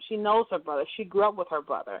with him. She knows her brother. She grew up with her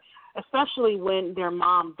brother, especially when their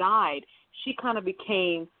mom died. She kind of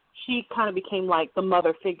became like the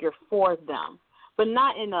mother figure for them, but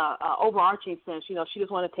not in a overarching sense. You know, she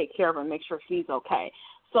just wanted to take care of him, make sure he's okay.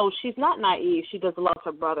 So she's not naive. She does love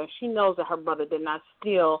her brother. She knows that her brother did not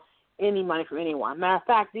steal any money from anyone. Matter of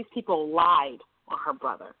fact, these people lied on her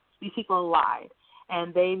brother. These people lied.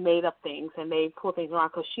 And they made up things, and they pulled things around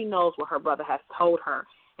because she knows what her brother has told her,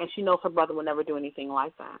 and she knows her brother will never do anything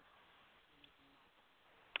like that.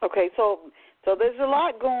 Okay, so there's a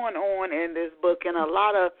lot going on in this book, and a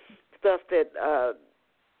lot of stuff that, a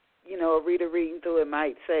reader reading through it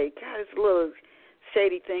might say, God, there's little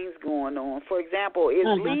shady things going on. For example, is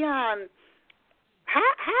Leon,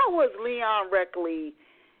 how was Leon Reckley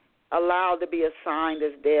allowed to be assigned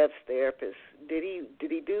as Dev's therapist? Did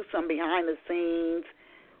he do some behind the scenes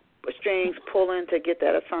strings pulling to get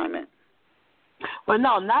that assignment? Well,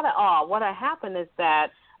 no, not at all. What had happened is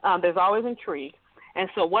that there's always intrigue, and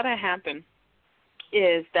so what had happened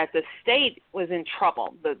is that the state was in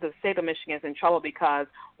trouble. The state of Michigan is in trouble because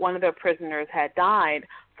one of their prisoners had died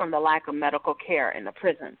from the lack of medical care in the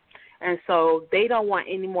prison. And so they don't want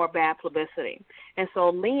any more bad publicity. And so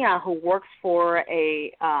Leon, who works for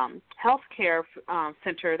a health care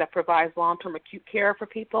center that provides long-term acute care for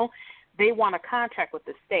people, they want a contract with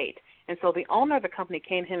the state. And so the owner of the company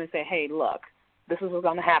came to him and said, hey, look, this is what's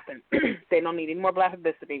going to happen. They don't need any more bad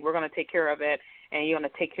publicity. We're going to take care of it, and you're going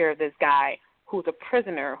to take care of this guy who's a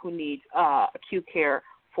prisoner who needs acute care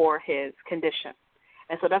for his condition.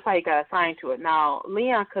 And so that's how he got assigned to it. Now,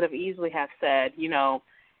 Leon could have easily have said,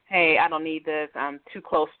 hey, I don't need this, I'm too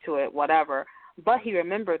close to it, whatever. But he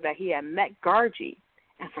remembered that he had met Gargi,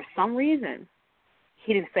 and for some reason,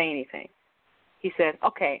 he didn't say anything. He said,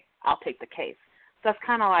 okay, I'll take the case. So that's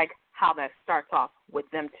kind of like how that starts off with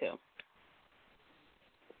them two.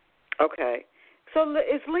 Okay. So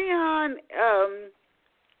is Leon,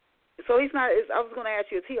 so he's not, I was going to ask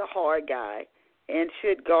you, is he a hard guy? And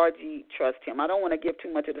should Gargi trust him? I don't want to give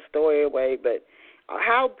too much of the story away, but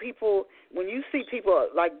how people, when you see people,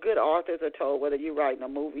 like good authors are told, whether you're writing a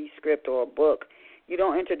movie script or a book, you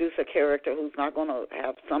don't introduce a character who's not going to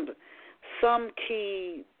have some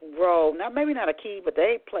key role. Now, maybe not a key, but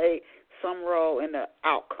they play some role in the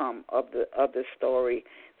outcome of the story.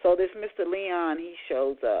 So this Mr. Leon, he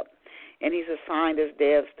shows up, and he's assigned as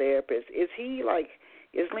Dev's therapist. Is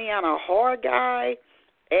Leon a hard guy,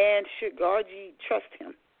 and should Gargi trust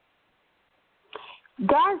him?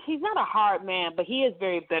 He's not a hard man, but he is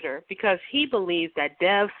very bitter because he believes that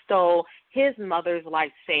Dev stole his mother's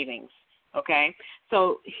life savings, okay?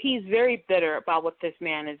 So he's very bitter about what this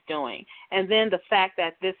man is doing. And then the fact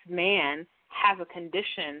that this man has a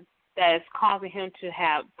condition that is causing him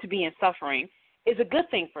to be in suffering is a good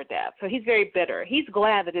thing for Dev. So he's very bitter. He's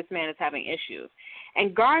glad that this man is having issues.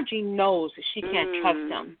 And Gargi knows she can't trust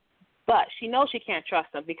him, but she knows she can't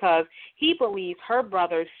trust him because he believes her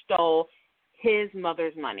brother stole his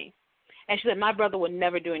mother's money. And she said, my brother would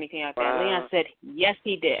never do anything like that. Wow. Leon said, yes,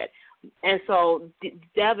 he did. And so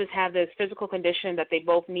Dev has had this physical condition that they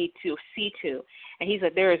both need to see to. And he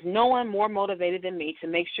said, there is no one more motivated than me to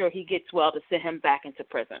make sure he gets well to send him back into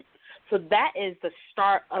prison. So that is the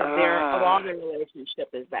start of all their relationship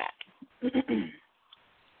is that.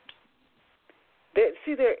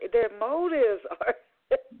 Their motives are...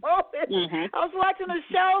 I was watching a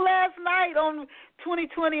show last night on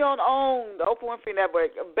 2020 on OWN, the Oprah Winfrey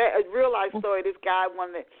Network, a real life story. This guy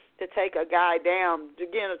wanted to take a guy down,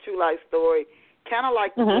 again, a true life story, kind of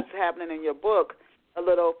like what's happening in your book a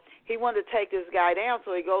little. He wanted to take this guy down,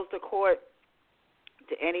 so he goes to court,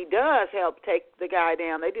 and he does help take the guy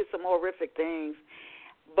down. They did some horrific things,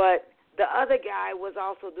 but the other guy was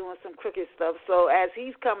also doing some crooked stuff. So as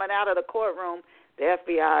he's coming out of the courtroom, the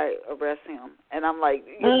FBI arrests him. And I'm like,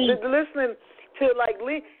 listening to, like,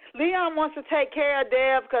 Leon wants to take care of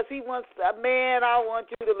Dev because he wants, man, I want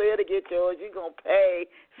you to live to get yours. You're going to pay.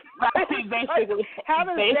 Basically. How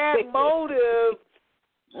does that motive,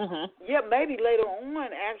 mm-hmm. maybe later on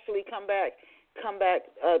actually come back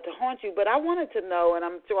to haunt you? But I wanted to know, and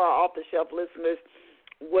I'm sure our off-the-shelf listeners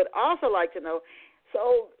would also like to know,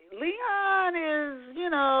 so Leon is,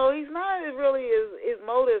 he's not really, his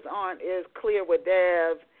motives aren't as clear with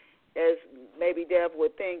Dev as maybe Dev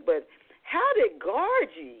would think, but how did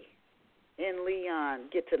Gargi and Leon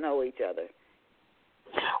get to know each other?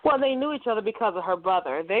 Well, they knew each other because of her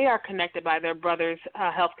brother. They are connected by their brother's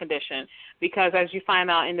health condition because, as you find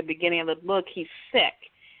out in the beginning of the book, he's sick.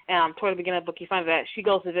 Toward the beginning of the book, you find that she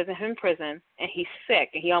goes to visit him in prison, and he's sick,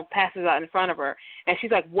 and he passes out in front of her, and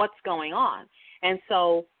she's like, what's going on? And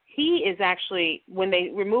so he is actually, when they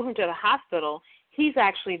remove him to the hospital, he's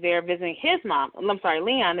actually there visiting his mom. I'm sorry,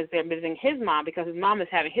 Leon is there visiting his mom because his mom is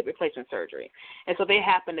having hip replacement surgery. And so they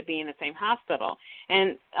happen to be in the same hospital.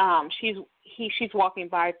 And she's walking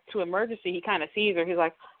by to emergency. He kind of sees her. He's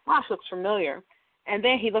like, wow, she looks familiar. And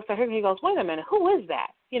then he looks at her and he goes, wait a minute, who is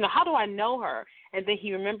that? How do I know her? And then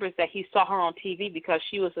he remembers that he saw her on TV because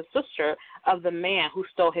she was the sister of the man who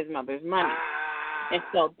stole his mother's money. And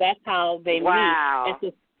so that's how they meet. And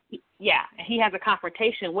so, and he has a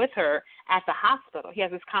confrontation with her at the hospital. He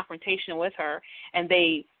has this confrontation with her, and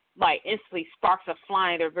they, instantly sparks are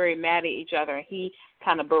flying. They're very mad at each other, and he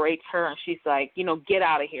kind of berates her, and she's like, get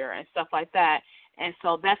out of here and stuff like that. And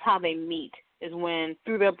so that's how they meet, is when,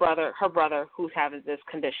 through her brother, who's having this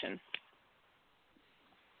condition.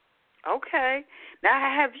 Okay. Now,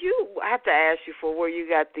 I have to ask you for where you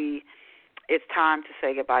got the it's time to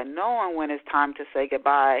say goodbye, knowing when it's time to say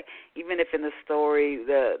goodbye, even if in the story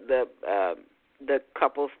the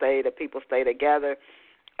people stay together.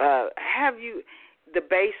 Have you the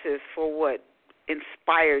basis for what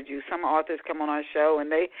inspired you? Some authors come on our show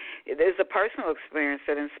and there's a personal experience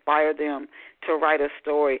that inspired them to write a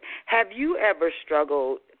story. Have you ever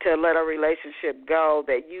struggled to let a relationship go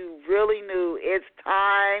that you really knew it's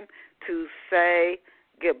time to say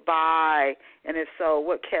goodbye? And if so,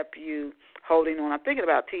 what kept you holding on? I'm thinking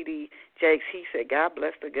about T.D. Jakes. He said, God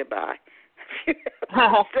bless the goodbye. It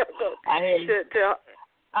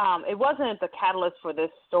wasn't the catalyst for this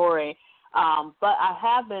story, but I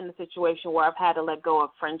have been in a situation where I've had to let go of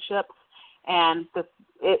friendships, and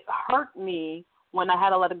it hurt me when I had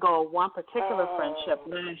to let go of one particular friendship,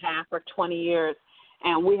 9.5 or 20 years,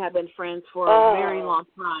 and we have been friends for a very long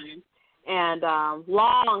time. And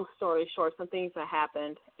long story short, some things have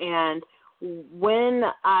happened, and when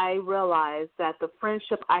I realized that the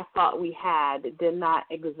friendship I thought we had did not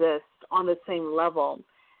exist on the same level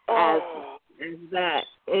as that,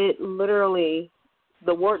 it literally,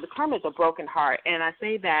 the term is a broken heart. And I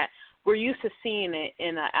say that we're used to seeing it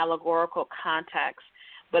in an allegorical context,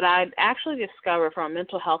 but I actually discovered from a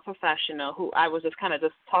mental health professional who I was just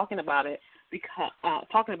talking about it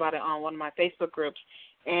on one of my Facebook groups,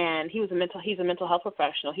 and he's a mental health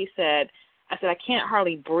professional. He said, I said, I can't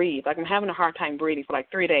hardly breathe. I'm having a hard time breathing for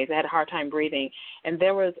 3 days. I had a hard time breathing. And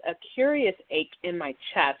there was a curious ache in my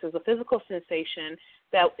chest. It was a physical sensation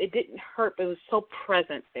that it didn't hurt, but it was so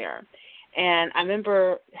present there. And I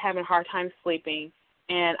remember having a hard time sleeping,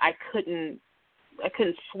 and I couldn't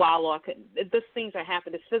swallow. These things that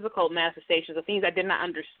happened, these physical manifestations of things I did not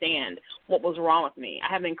understand what was wrong with me.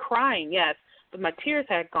 I had been crying, yes, but my tears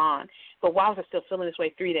had gone. But why was I still feeling this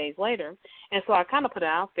way 3 days later? And so I kind of put it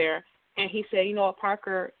out there. And he said, you know what,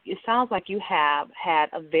 Parker, it sounds like you have had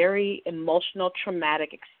a very emotional,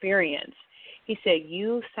 traumatic experience. He said,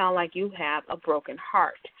 you sound like you have a broken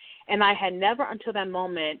heart. And I had never until that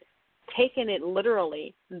moment taken it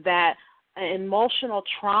literally that an emotional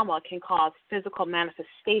trauma can cause physical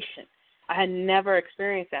manifestation. I had never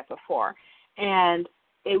experienced that before. And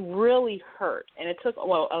it really hurt. And it took,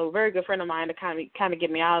 a very good friend of mine to kind of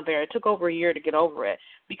get me out of there. It took over a year to get over it,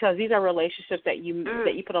 because these are relationships that you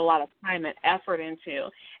put a lot of time and effort into.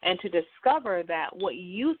 And to discover that what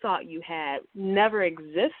you thought you had never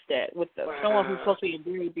existed with someone who's supposed to be a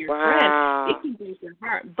very dear friend, it can break your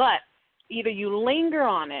heart. But either you linger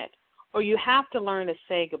on it or you have to learn to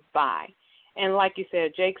say goodbye. And like you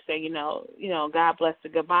said, Jake said, God bless the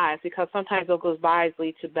goodbyes, because sometimes those goodbyes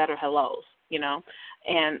lead to better hellos,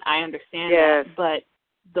 and I understand that. But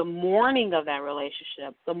the mourning of that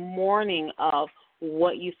relationship, the mourning of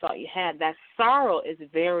what you thought you had, that sorrow is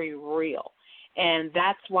very real. And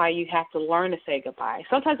that's why you have to learn to say goodbye.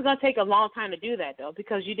 Sometimes it's going to take a long time to do that, though,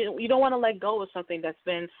 because you don't want to let go of something that's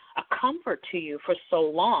been a comfort to you for so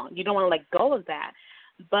long. You don't want to let go of that.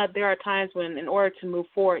 But there are times when, in order to move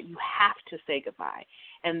forward, you have to say goodbye.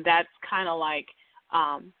 And that's kind of like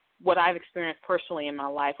what I've experienced personally in my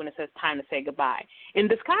life when it says time to say goodbye. In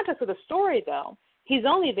this context of the story, though, he's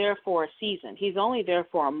only there for a season. He's only there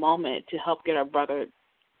for a moment to help get our brother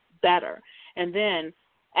better. And then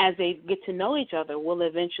as they get to know each other, will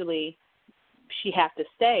eventually she have to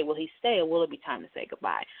stay? Will he stay, or will it be time to say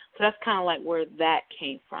goodbye? So that's kind of like where that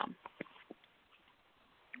came from.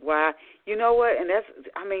 Wow. You know what? And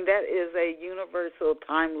that is a universal,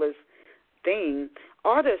 timeless thing.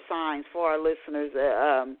 Are there signs for our listeners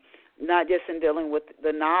that not just in dealing with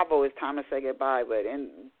the novel, it's time to say goodbye, but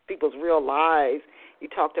in people's real lives? You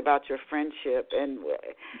talked about your friendship, and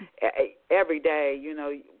every day, you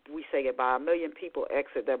know, we say goodbye. 1 million people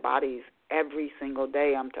exit their bodies every single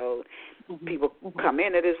day, I'm told. Mm-hmm. People come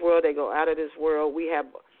into this world, they go out of this world. We have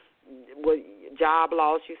job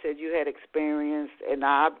loss, you said you had experienced, and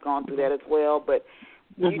I've gone through that as well, but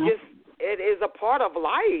it is a part of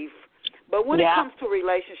life. But when it comes to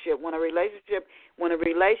when a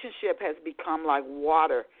relationship has become like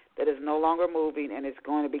water that is no longer moving and it's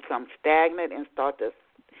going to become stagnant and start to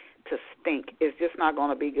stink, it's just not going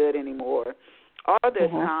to be good anymore. Are there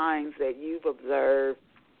signs that you've observed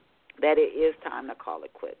that it is time to call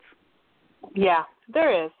it quits? Yeah,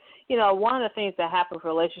 there is. You know, one of the things that happens with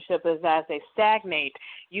relationships is that as they stagnate,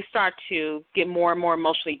 you start to get more and more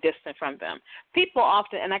emotionally distant from them. People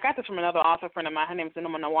often, and I got this from another author friend of mine, her name is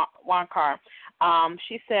Numa Wankar.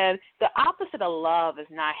 She said, the opposite of love is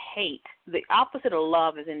not hate. The opposite of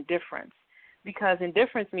love is indifference, because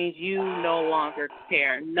indifference means you no longer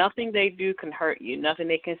care. Nothing they do can hurt you. Nothing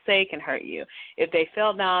they can say can hurt you. If they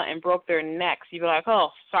fell down and broke their necks, you'd be like,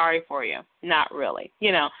 oh, sorry for you. Not really,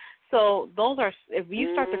 you know. So those are, if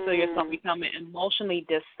you start to feel yourself becoming emotionally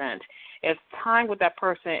distant, if time with that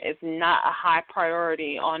person is not a high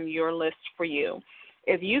priority on your list for you,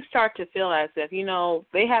 if you start to feel as if, you know,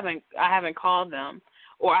 I haven't called them,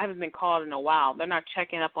 or I haven't been called in a while, they're not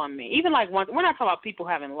checking up on me. Even like we're not talking about people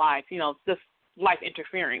having life, you know, just life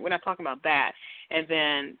interfering. We're not talking about that, and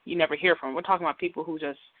then you never hear from them. We're talking about people who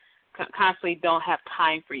just constantly don't have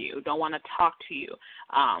time for you, don't want to talk to you,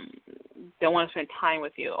 don't want to spend time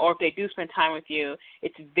with you. Or if they do spend time with you,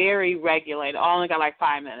 it's very regulated. Oh, I only got like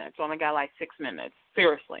 5 minutes. I only got like 6 minutes.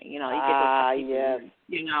 Seriously, you know, you get those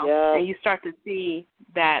you know, and you start to see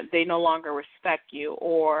that they no longer respect you,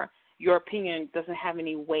 or your opinion doesn't have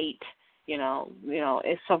any weight. You know,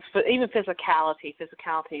 it's even physicality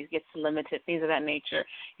gets limited, things of that nature.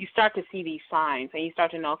 You start to see these signs, and you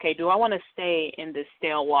start to know, okay, do I want to stay in this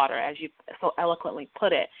stale water, as you so eloquently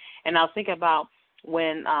put it? And I was thinking about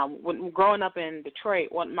when growing up in Detroit,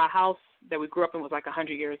 my house that we grew up in was like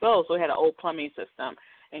 100 years old, so we had an old plumbing system.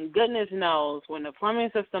 And goodness knows, when the plumbing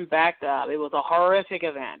system backed up, it was a horrific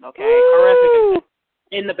event, okay? Horrific event.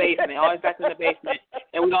 In the basement, always back in the basement.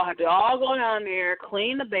 And we all have to all go down there,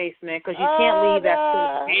 clean the basement, because you can't leave that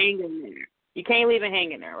stuff hanging there. You can't leave it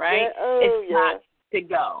hanging there, right? It's not to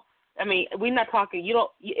go. I mean, we're not talking,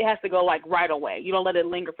 it has to go like right away. You don't let it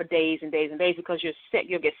linger for days and days and days, because you're sick.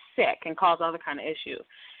 You'll get sick and cause other kind of issues.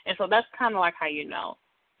 And so that's kind of like how you know.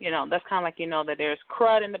 You know, that's kind of like you know that there's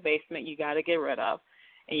crud in the basement you got to get rid of,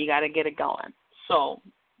 and you got to get it going. So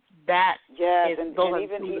that those are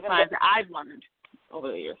the signs that I've learned over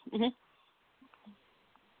the years.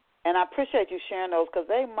 And I appreciate you sharing those, because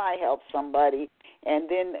they might help somebody. And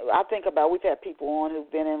then I think about, we've had people on who've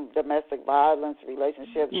been in domestic violence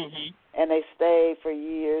relationships, and they stay for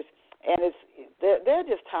years. And there are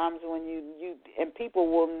just times when you and people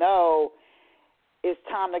will know it's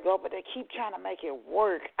time to go, but they keep trying to make it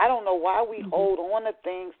work. I don't know why we hold on to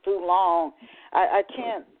things too long. I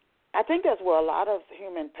can't. I think that's where a lot of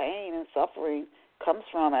human pain and suffering comes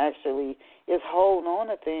from, actually, is holding on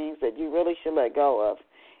to things that you really should let go of.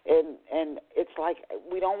 And it's like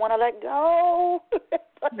we don't want to let go.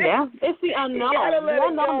 It's the unknown. The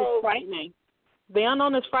unknown is frightening. The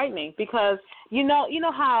unknown is frightening, because you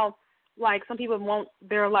know how, like, some people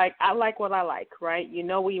they're like, I like what I like, right? You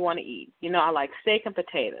know what you want to eat. You know, I like steak and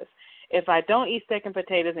potatoes. If I don't eat steak and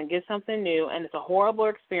potatoes and get something new and it's a horrible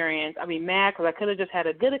experience, I'll be mad because I could have just had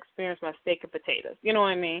a good experience with my steak and potatoes. You know what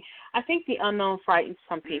I mean? I think the unknown frightens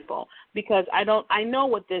some people, because I know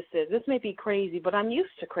what this is. This may be crazy, but I'm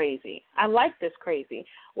used to crazy. I like this crazy.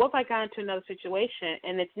 What if I got into another situation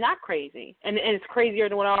and it's not crazy and it's crazier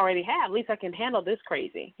than what I already have? At least I can handle this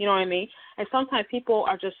crazy. You know what I mean? And sometimes people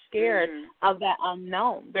are just scared of that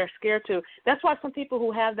unknown. They're scared to. That's why some people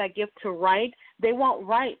who have that gift to write, they won't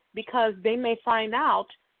write, because they may find out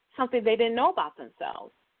something they didn't know about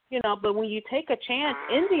themselves. You know, but when you take a chance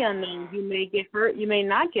in the unknown, you may get hurt, you may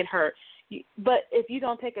not get hurt. But if you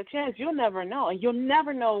don't take a chance, you'll never know, and you'll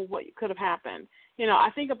never know what could have happened. I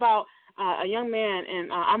think about a young man,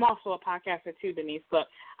 and I'm also a podcaster too, Denise, but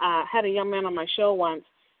I had a young man on my show once,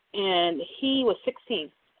 and he was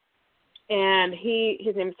 16, and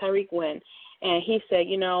his name is Tyreek Wynn, and he said,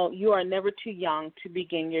 you are never too young to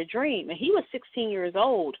begin your dream. And he was 16 years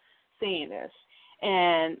old saying this.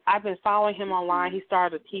 And I've been following him online. He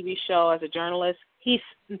started a TV show as a journalist. He's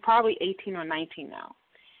probably 18 or 19 now.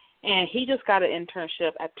 And he just got an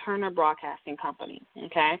internship at Turner Broadcasting Company,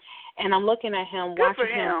 okay? And I'm looking at him,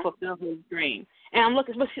 watching him fulfill his dream. And I'm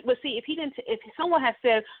looking, but see, if someone had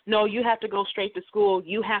said, no, you have to go straight to school,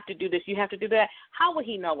 you have to do this, you have to do that, how would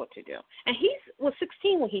he know what to do? And he was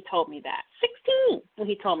 16 when he told me that. 16 when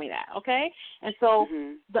he told me that, okay? And so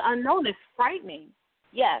the unknown is frightening,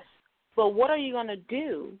 yes, but what are you going to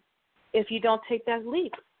do if you don't take that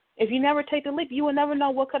leap? If you never take the leap, you will never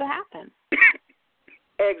know what could have happened.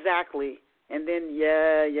 Exactly. And then,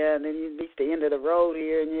 and then you reach the end of the road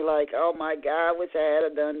here, and you're like, oh, my God, I wish I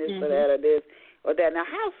had done this or that or this or that. Now,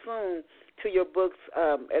 how soon to your books,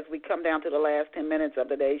 as we come down to the last 10 minutes of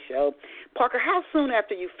today's show, Parker, how soon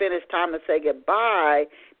after you finished Time to Say Goodbye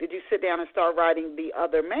did you sit down and start writing The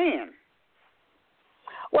Other Man?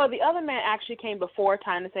 Well, The Other Man actually came before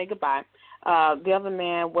Time to Say Goodbye. The Other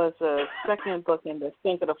Man was the second book in the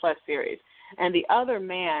Stink of the Flesh series. And The Other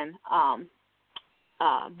Man,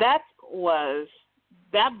 that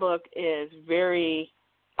book is very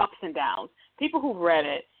ups and downs. People who've read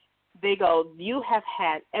it, they go, you have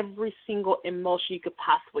had every single emotion you could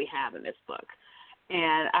possibly have in this book.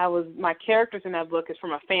 And my characters in that book is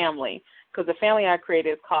from a family, because the family I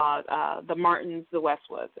created is called the Martins, the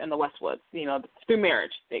Westwoods, and the Westwoods, through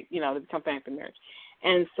marriage. They become family through marriage.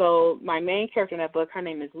 And so my main character in that book, her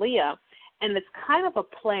name is Leah, and it's kind of a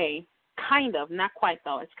play, not quite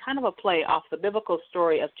though. It's kind of a play off the biblical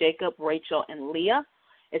story of Jacob, Rachel, and Leah.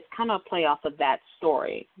 It's kind of a play off of that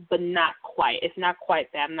story, but not quite. It's not quite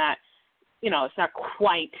that. It's not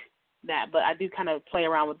quite that, but I do kind of play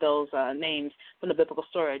around with those names from the biblical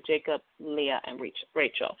story of Jacob, Leah, and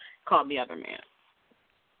Rachel, called The Other Man.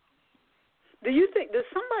 Do you think, does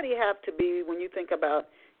somebody have to be, when you think about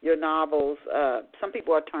your novels, some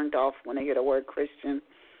people are turned off when they hear the word Christian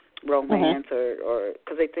romance or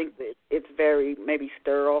because they think that it's very maybe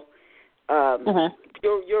sterile.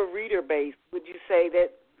 Your reader base, would you say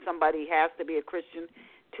that somebody has to be a Christian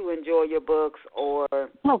to enjoy your books, or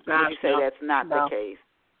would you say that's not the case?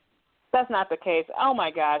 That's not the case. Oh my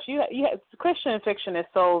gosh, Christian fiction is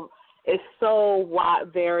so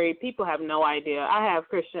varied. People have no idea.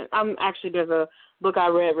 There's a book I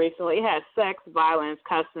read recently. It has sex, violence,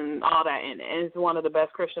 cussing, all that in it. And it's one of the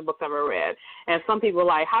best Christian books I've ever read. And some people are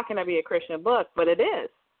like, how can that be a Christian book? But it is,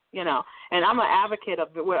 And I'm an advocate of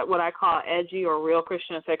what I call edgy or real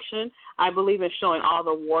Christian fiction. I believe in showing all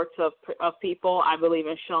the warts of people. I believe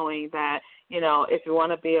in showing that, if you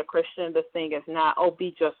want to be a Christian, this thing is not,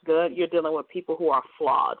 be just good. You're dealing with people who are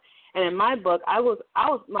flawed. And in my book,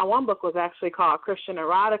 my one book was actually called Christian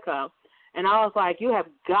Erotica. And I was like, you have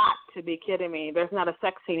got to be kidding me. There's not a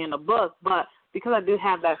sex scene in the book, but because I do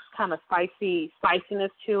have that kind of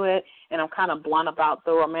spiciness to it, and I'm kind of blunt about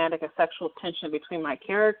the romantic and sexual tension between my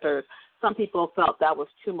characters, some people felt that was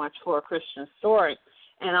too much for a Christian story.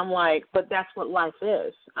 And I'm like, but that's what life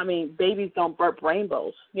is. I mean, babies don't burp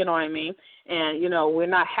rainbows, you know what I mean? And, we're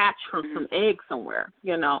not hatched from some egg somewhere,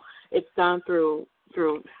 It's done through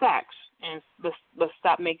sex. And let's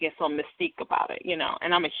stop making some mystique about it,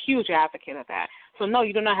 And I'm a huge advocate of that. So, no,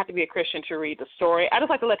 you do not have to be a Christian to read the story. I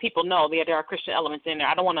just like to let people know that there are Christian elements in there.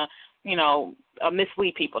 I don't want to,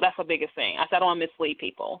 mislead people. That's the biggest thing. I don't want to mislead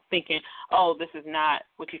people thinking, this is not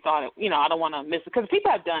what you thought. I don't want to because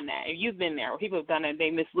people have done that. If you've been there, people have done it,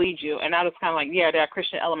 they mislead you. And I was kind of like, there are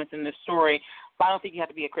Christian elements in this story, but I don't think you have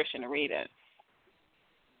to be a Christian to read it.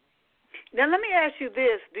 Now, let me ask you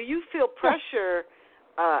this. Do you feel pressure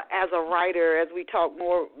as a writer, as we talk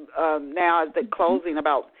more now at the closing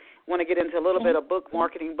about, want to get into a little bit of book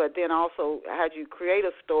marketing, but then also how you create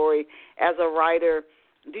a story as a writer,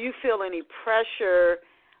 do you feel any pressure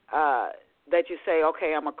that you say,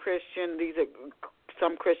 okay, I'm a Christian,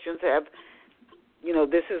 some Christians have,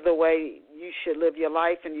 this is the way you should live your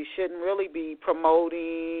life, and you shouldn't really be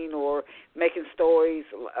promoting or making stories,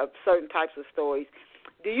 certain types of stories.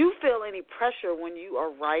 Do you feel any pressure when you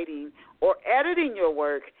are writing or editing your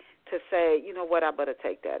work to say, you know what, I better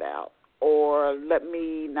take that out, or let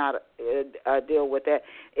me not deal with that?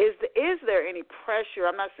 Is there any pressure?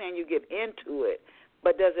 I'm not saying you get into it,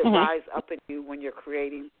 but does it rise up in you when you're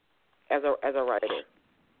creating as a writer?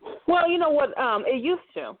 Well, you know what, it used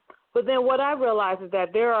to. But then what I realized is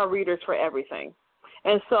that there are readers for everything.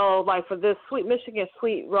 And so, like, for this Sweet Michigan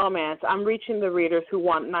Sweet Romance, I'm reaching the readers who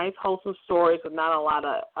want nice, wholesome stories with not a lot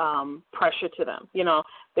of pressure to them. You know,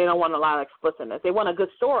 they don't want a lot of explicitness. They want a good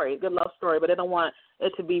story, a good love story, but they don't want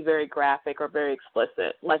it to be very graphic or very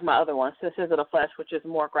explicit, like my other one, Sisters of the Flesh, which is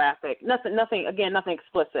more graphic. Nothing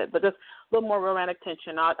explicit, but just a little more romantic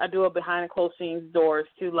tension. I do a behind-the-closed doors,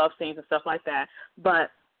 2 love scenes and stuff like that. But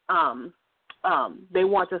they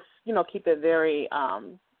want to, you know, keep it very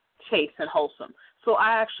chaste and wholesome. So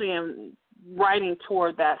I actually am writing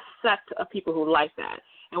toward that sect of people who like that.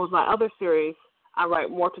 And with my other series, I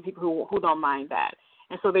write more to people who don't mind that.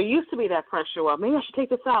 And so there used to be that pressure, well, maybe I should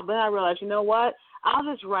take this out. But then I realized, you know what? I'll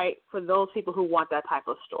just write for those people who want that type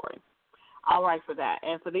of story. I'll write for that.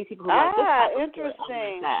 And for these people who like this type of story, I'll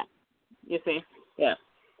write that. You see? Yeah.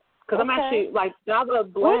 Because I'm actually, like, Java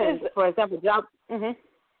Blend, for example,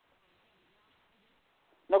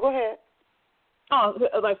 No, go ahead. Oh,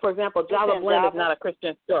 like, for example, Java Blend is not a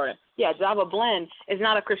Christian story. Yeah, Java Blend is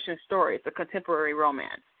not a Christian story. It's a contemporary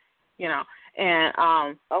romance, you know. And,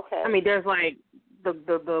 I mean, there's, like,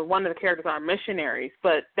 the one of the characters are missionaries,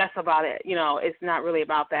 but that's about it. You know, it's not really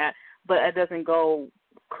about that, but it doesn't go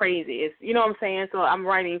crazy. It's, you know what I'm saying? So I'm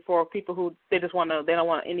writing for people who they don't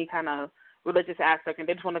want any kind of religious aspect, and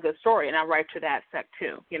they just want a good story, and I write to that sect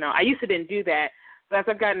too. You know, I used to didn't do that, but as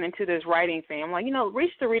I've gotten into this writing thing, I'm like, you know,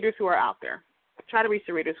 reach the readers who are out there. Try to reach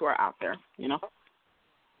the readers who are out there, you know.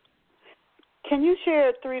 Can you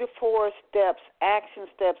share 3 to 4 steps, action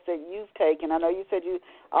steps that you've taken? I know you said you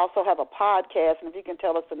also have a podcast, and if you can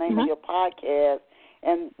tell us the name of your podcast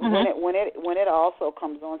and when it also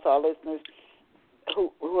comes on, so our listeners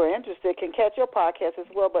who are interested can catch your podcast as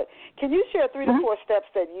well. But can you share 3 to 4 steps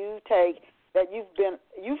that you take that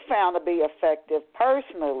you found to be effective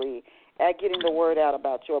personally at getting the word out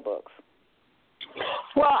about your books?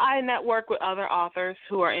 Well, I network with other authors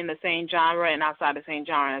who are in the same genre and outside the same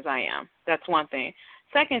genre as I am. That's one thing.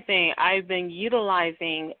 Second thing, I've been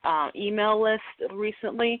utilizing email lists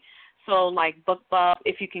recently. So, like BookBub,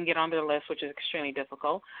 if you can get on their list, which is extremely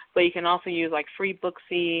difficult. But you can also use, like, Free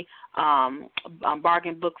Booksy,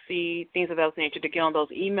 Bargain Booksy, things of that nature to get on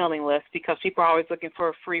those emailing lists because people are always looking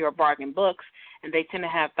for free or bargain books, and they tend to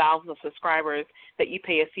have thousands of subscribers that you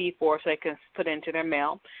pay a fee for so they can put it into their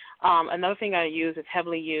mail. Another thing I use is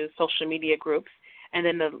heavily used social media groups. And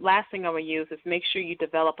then the last thing I would use is make sure you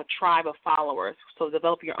develop a tribe of followers. So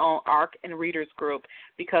develop your own ARC and readers group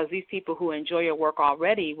because these people who enjoy your work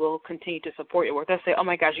already will continue to support your work. They'll say, oh,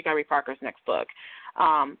 my gosh, you got to read Parker's next book.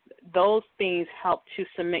 Those things help to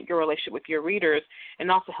cement your relationship with your readers and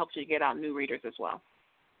also helps you get out new readers as well.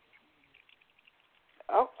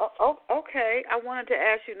 Oh, okay. I wanted to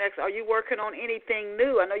ask you next, are you working on anything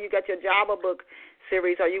new? I know you got your Java book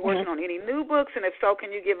series. Are you working on any new books? And if so,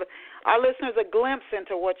 can you give our listeners a glimpse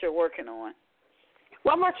into what you're working on?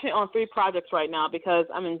 Well, I'm working on 3 projects right now because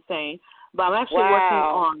I'm insane. But I'm actually working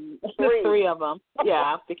on 3 of them.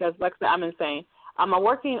 Yeah, because, like I said, I'm insane. I'm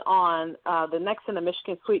working on the next in the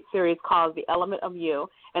Michigan Sweet series called The Element of You.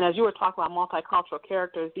 And as you were talking about multicultural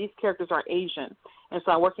characters, these characters are Asian. And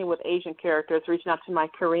so I'm working with Asian characters, reaching out to my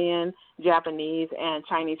Korean, Japanese, and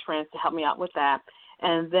Chinese friends to help me out with that.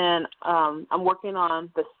 And then I'm working on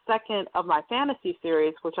the second of my fantasy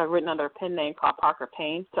series, which I've written under a pen name called Parker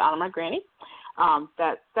Payne to honor my granny.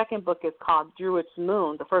 That second book is called Druid's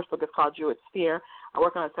Moon. The first book is called Druid's Sphere. I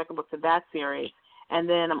work on the second book to that series. And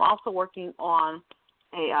then I'm also working on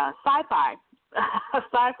a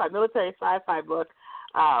military sci-fi book,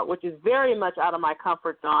 which is very much out of my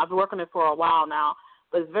comfort zone. I've been working on it for a while now,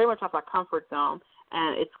 but it's very much out of my comfort zone,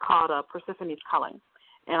 and it's called Persephone's Culling.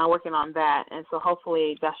 And I'm working on that, and so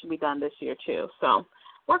hopefully that should be done this year too. So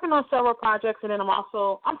working on several projects, and then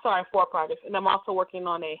 4 projects, and I'm also working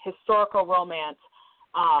on a historical romance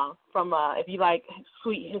from, if you like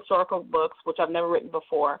sweet historical books, which I've never written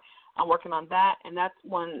before. I'm working on that, and that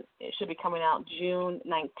one it should be coming out June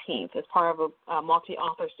 19th. It's part of a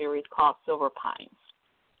multi-author series called Silver Pines.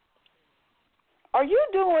 Are you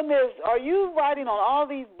doing this? Are you writing on all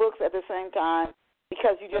these books at the same time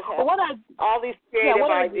because you just have all these creative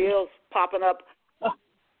ideas popping up?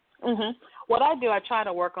 What I do, I try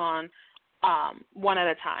to work on one at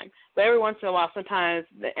a time. But every once in a while, sometimes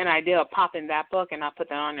an idea will pop in that book, and I put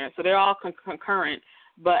that on there. So they're all concurrent.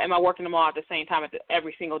 But am I working them all at the same time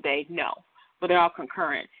every single day? No. But they're all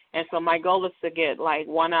concurrent. And so my goal is to get, like,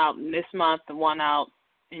 one out this month, and one out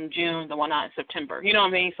in June, the one out in September. You know what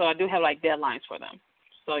I mean? So I do have, like, deadlines for them.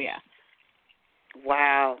 So, yeah.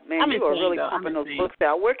 Wow. Man, you are really pumping those books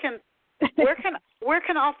out. Where can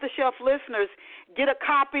off-the-shelf listeners get a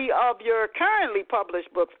copy of your currently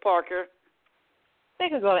published books, Parker? They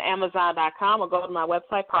can go to Amazon.com or go to my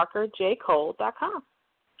website, parkerjcole.com.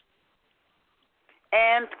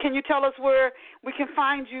 And can you tell us where we can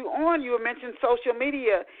find you on? You mentioned social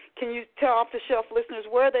media. Can you tell off-the-shelf listeners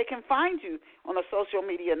where they can find you on the social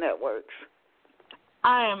media networks?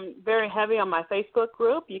 I am very heavy on my Facebook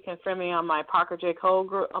group. You can friend me on my Parker J. Cole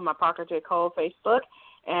group, on my Parker J. Cole Facebook.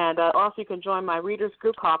 And also you can join my readers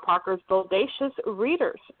group called Parker's Bodacious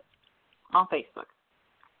Readers on Facebook.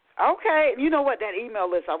 Okay. You know what? That email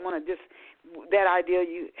list, I want to just, that idea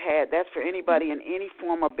you had, that's for anybody in any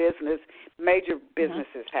form of business. Major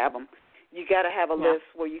businesses have them. You got to have a list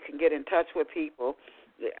where you can get in touch with people.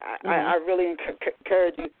 I really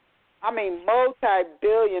encourage you. I mean,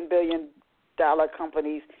 multi-billion dollar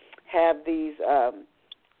companies have these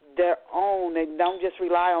their own. They don't just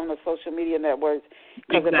rely on the social media networks,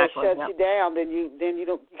 because if they shut you down, then you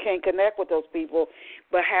can't connect with those people.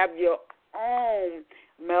 But have your own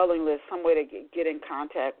mailing list, some way to get in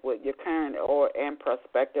contact with your current and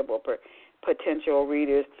prospective or potential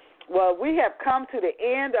readers. Well, we have come to the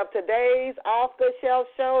end of today's Off the Shelf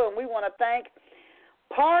show, and we want to thank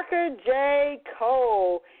Parker J.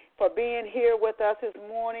 Cole for being here with us this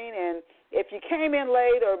morning. And if you came in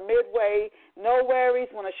late or midway, no worries.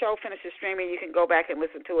 When the show finishes streaming, you can go back and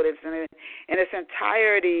listen to it in its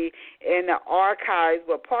entirety in the archives.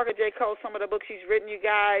 But Parker J. Cole, some of the books she's written, you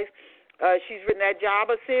guys, she's written that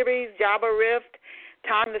Java series, Java Rift,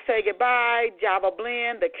 Time to Say Goodbye, Java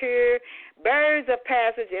Blend, The Cure, Barriers of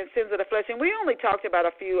Passage, and Sins of the Flesh. And we only talked about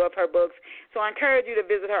a few of her books, so I encourage you to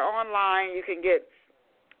visit her online. You can get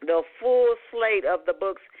the full slate of the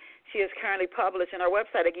books she is currently published. And our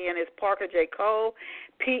website, again, is Parker J. Cole,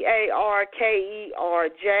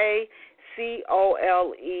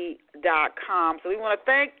 ParkerJCole.com. So we want to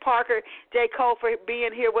thank Parker J. Cole for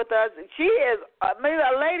being here with us. She is a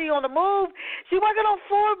lady on the move. She's working on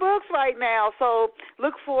 4 books right now. So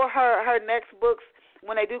look for her next books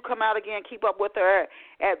when they do come out again. Keep up with her.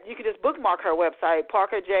 You can just bookmark her website,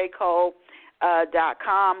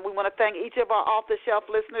 ParkerJCole.com. We want to thank each of our off-the-shelf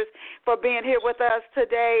listeners for being here with us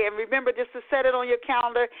today. And remember just to set it on your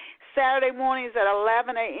calendar, Saturday mornings at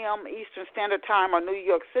 11 a.m. Eastern Standard Time or New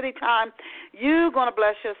York City time. You're going to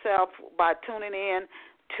bless yourself by tuning in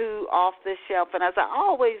to Off the Shelf. And as I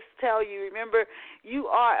always tell you, remember, you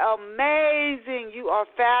are amazing. You are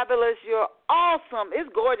fabulous. You're awesome. It's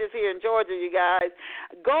gorgeous here in Georgia, you guys.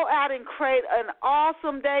 Go out and create an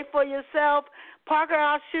awesome day for yourself. Parker,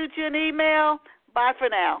 I'll shoot you an email. Bye for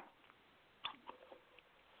now.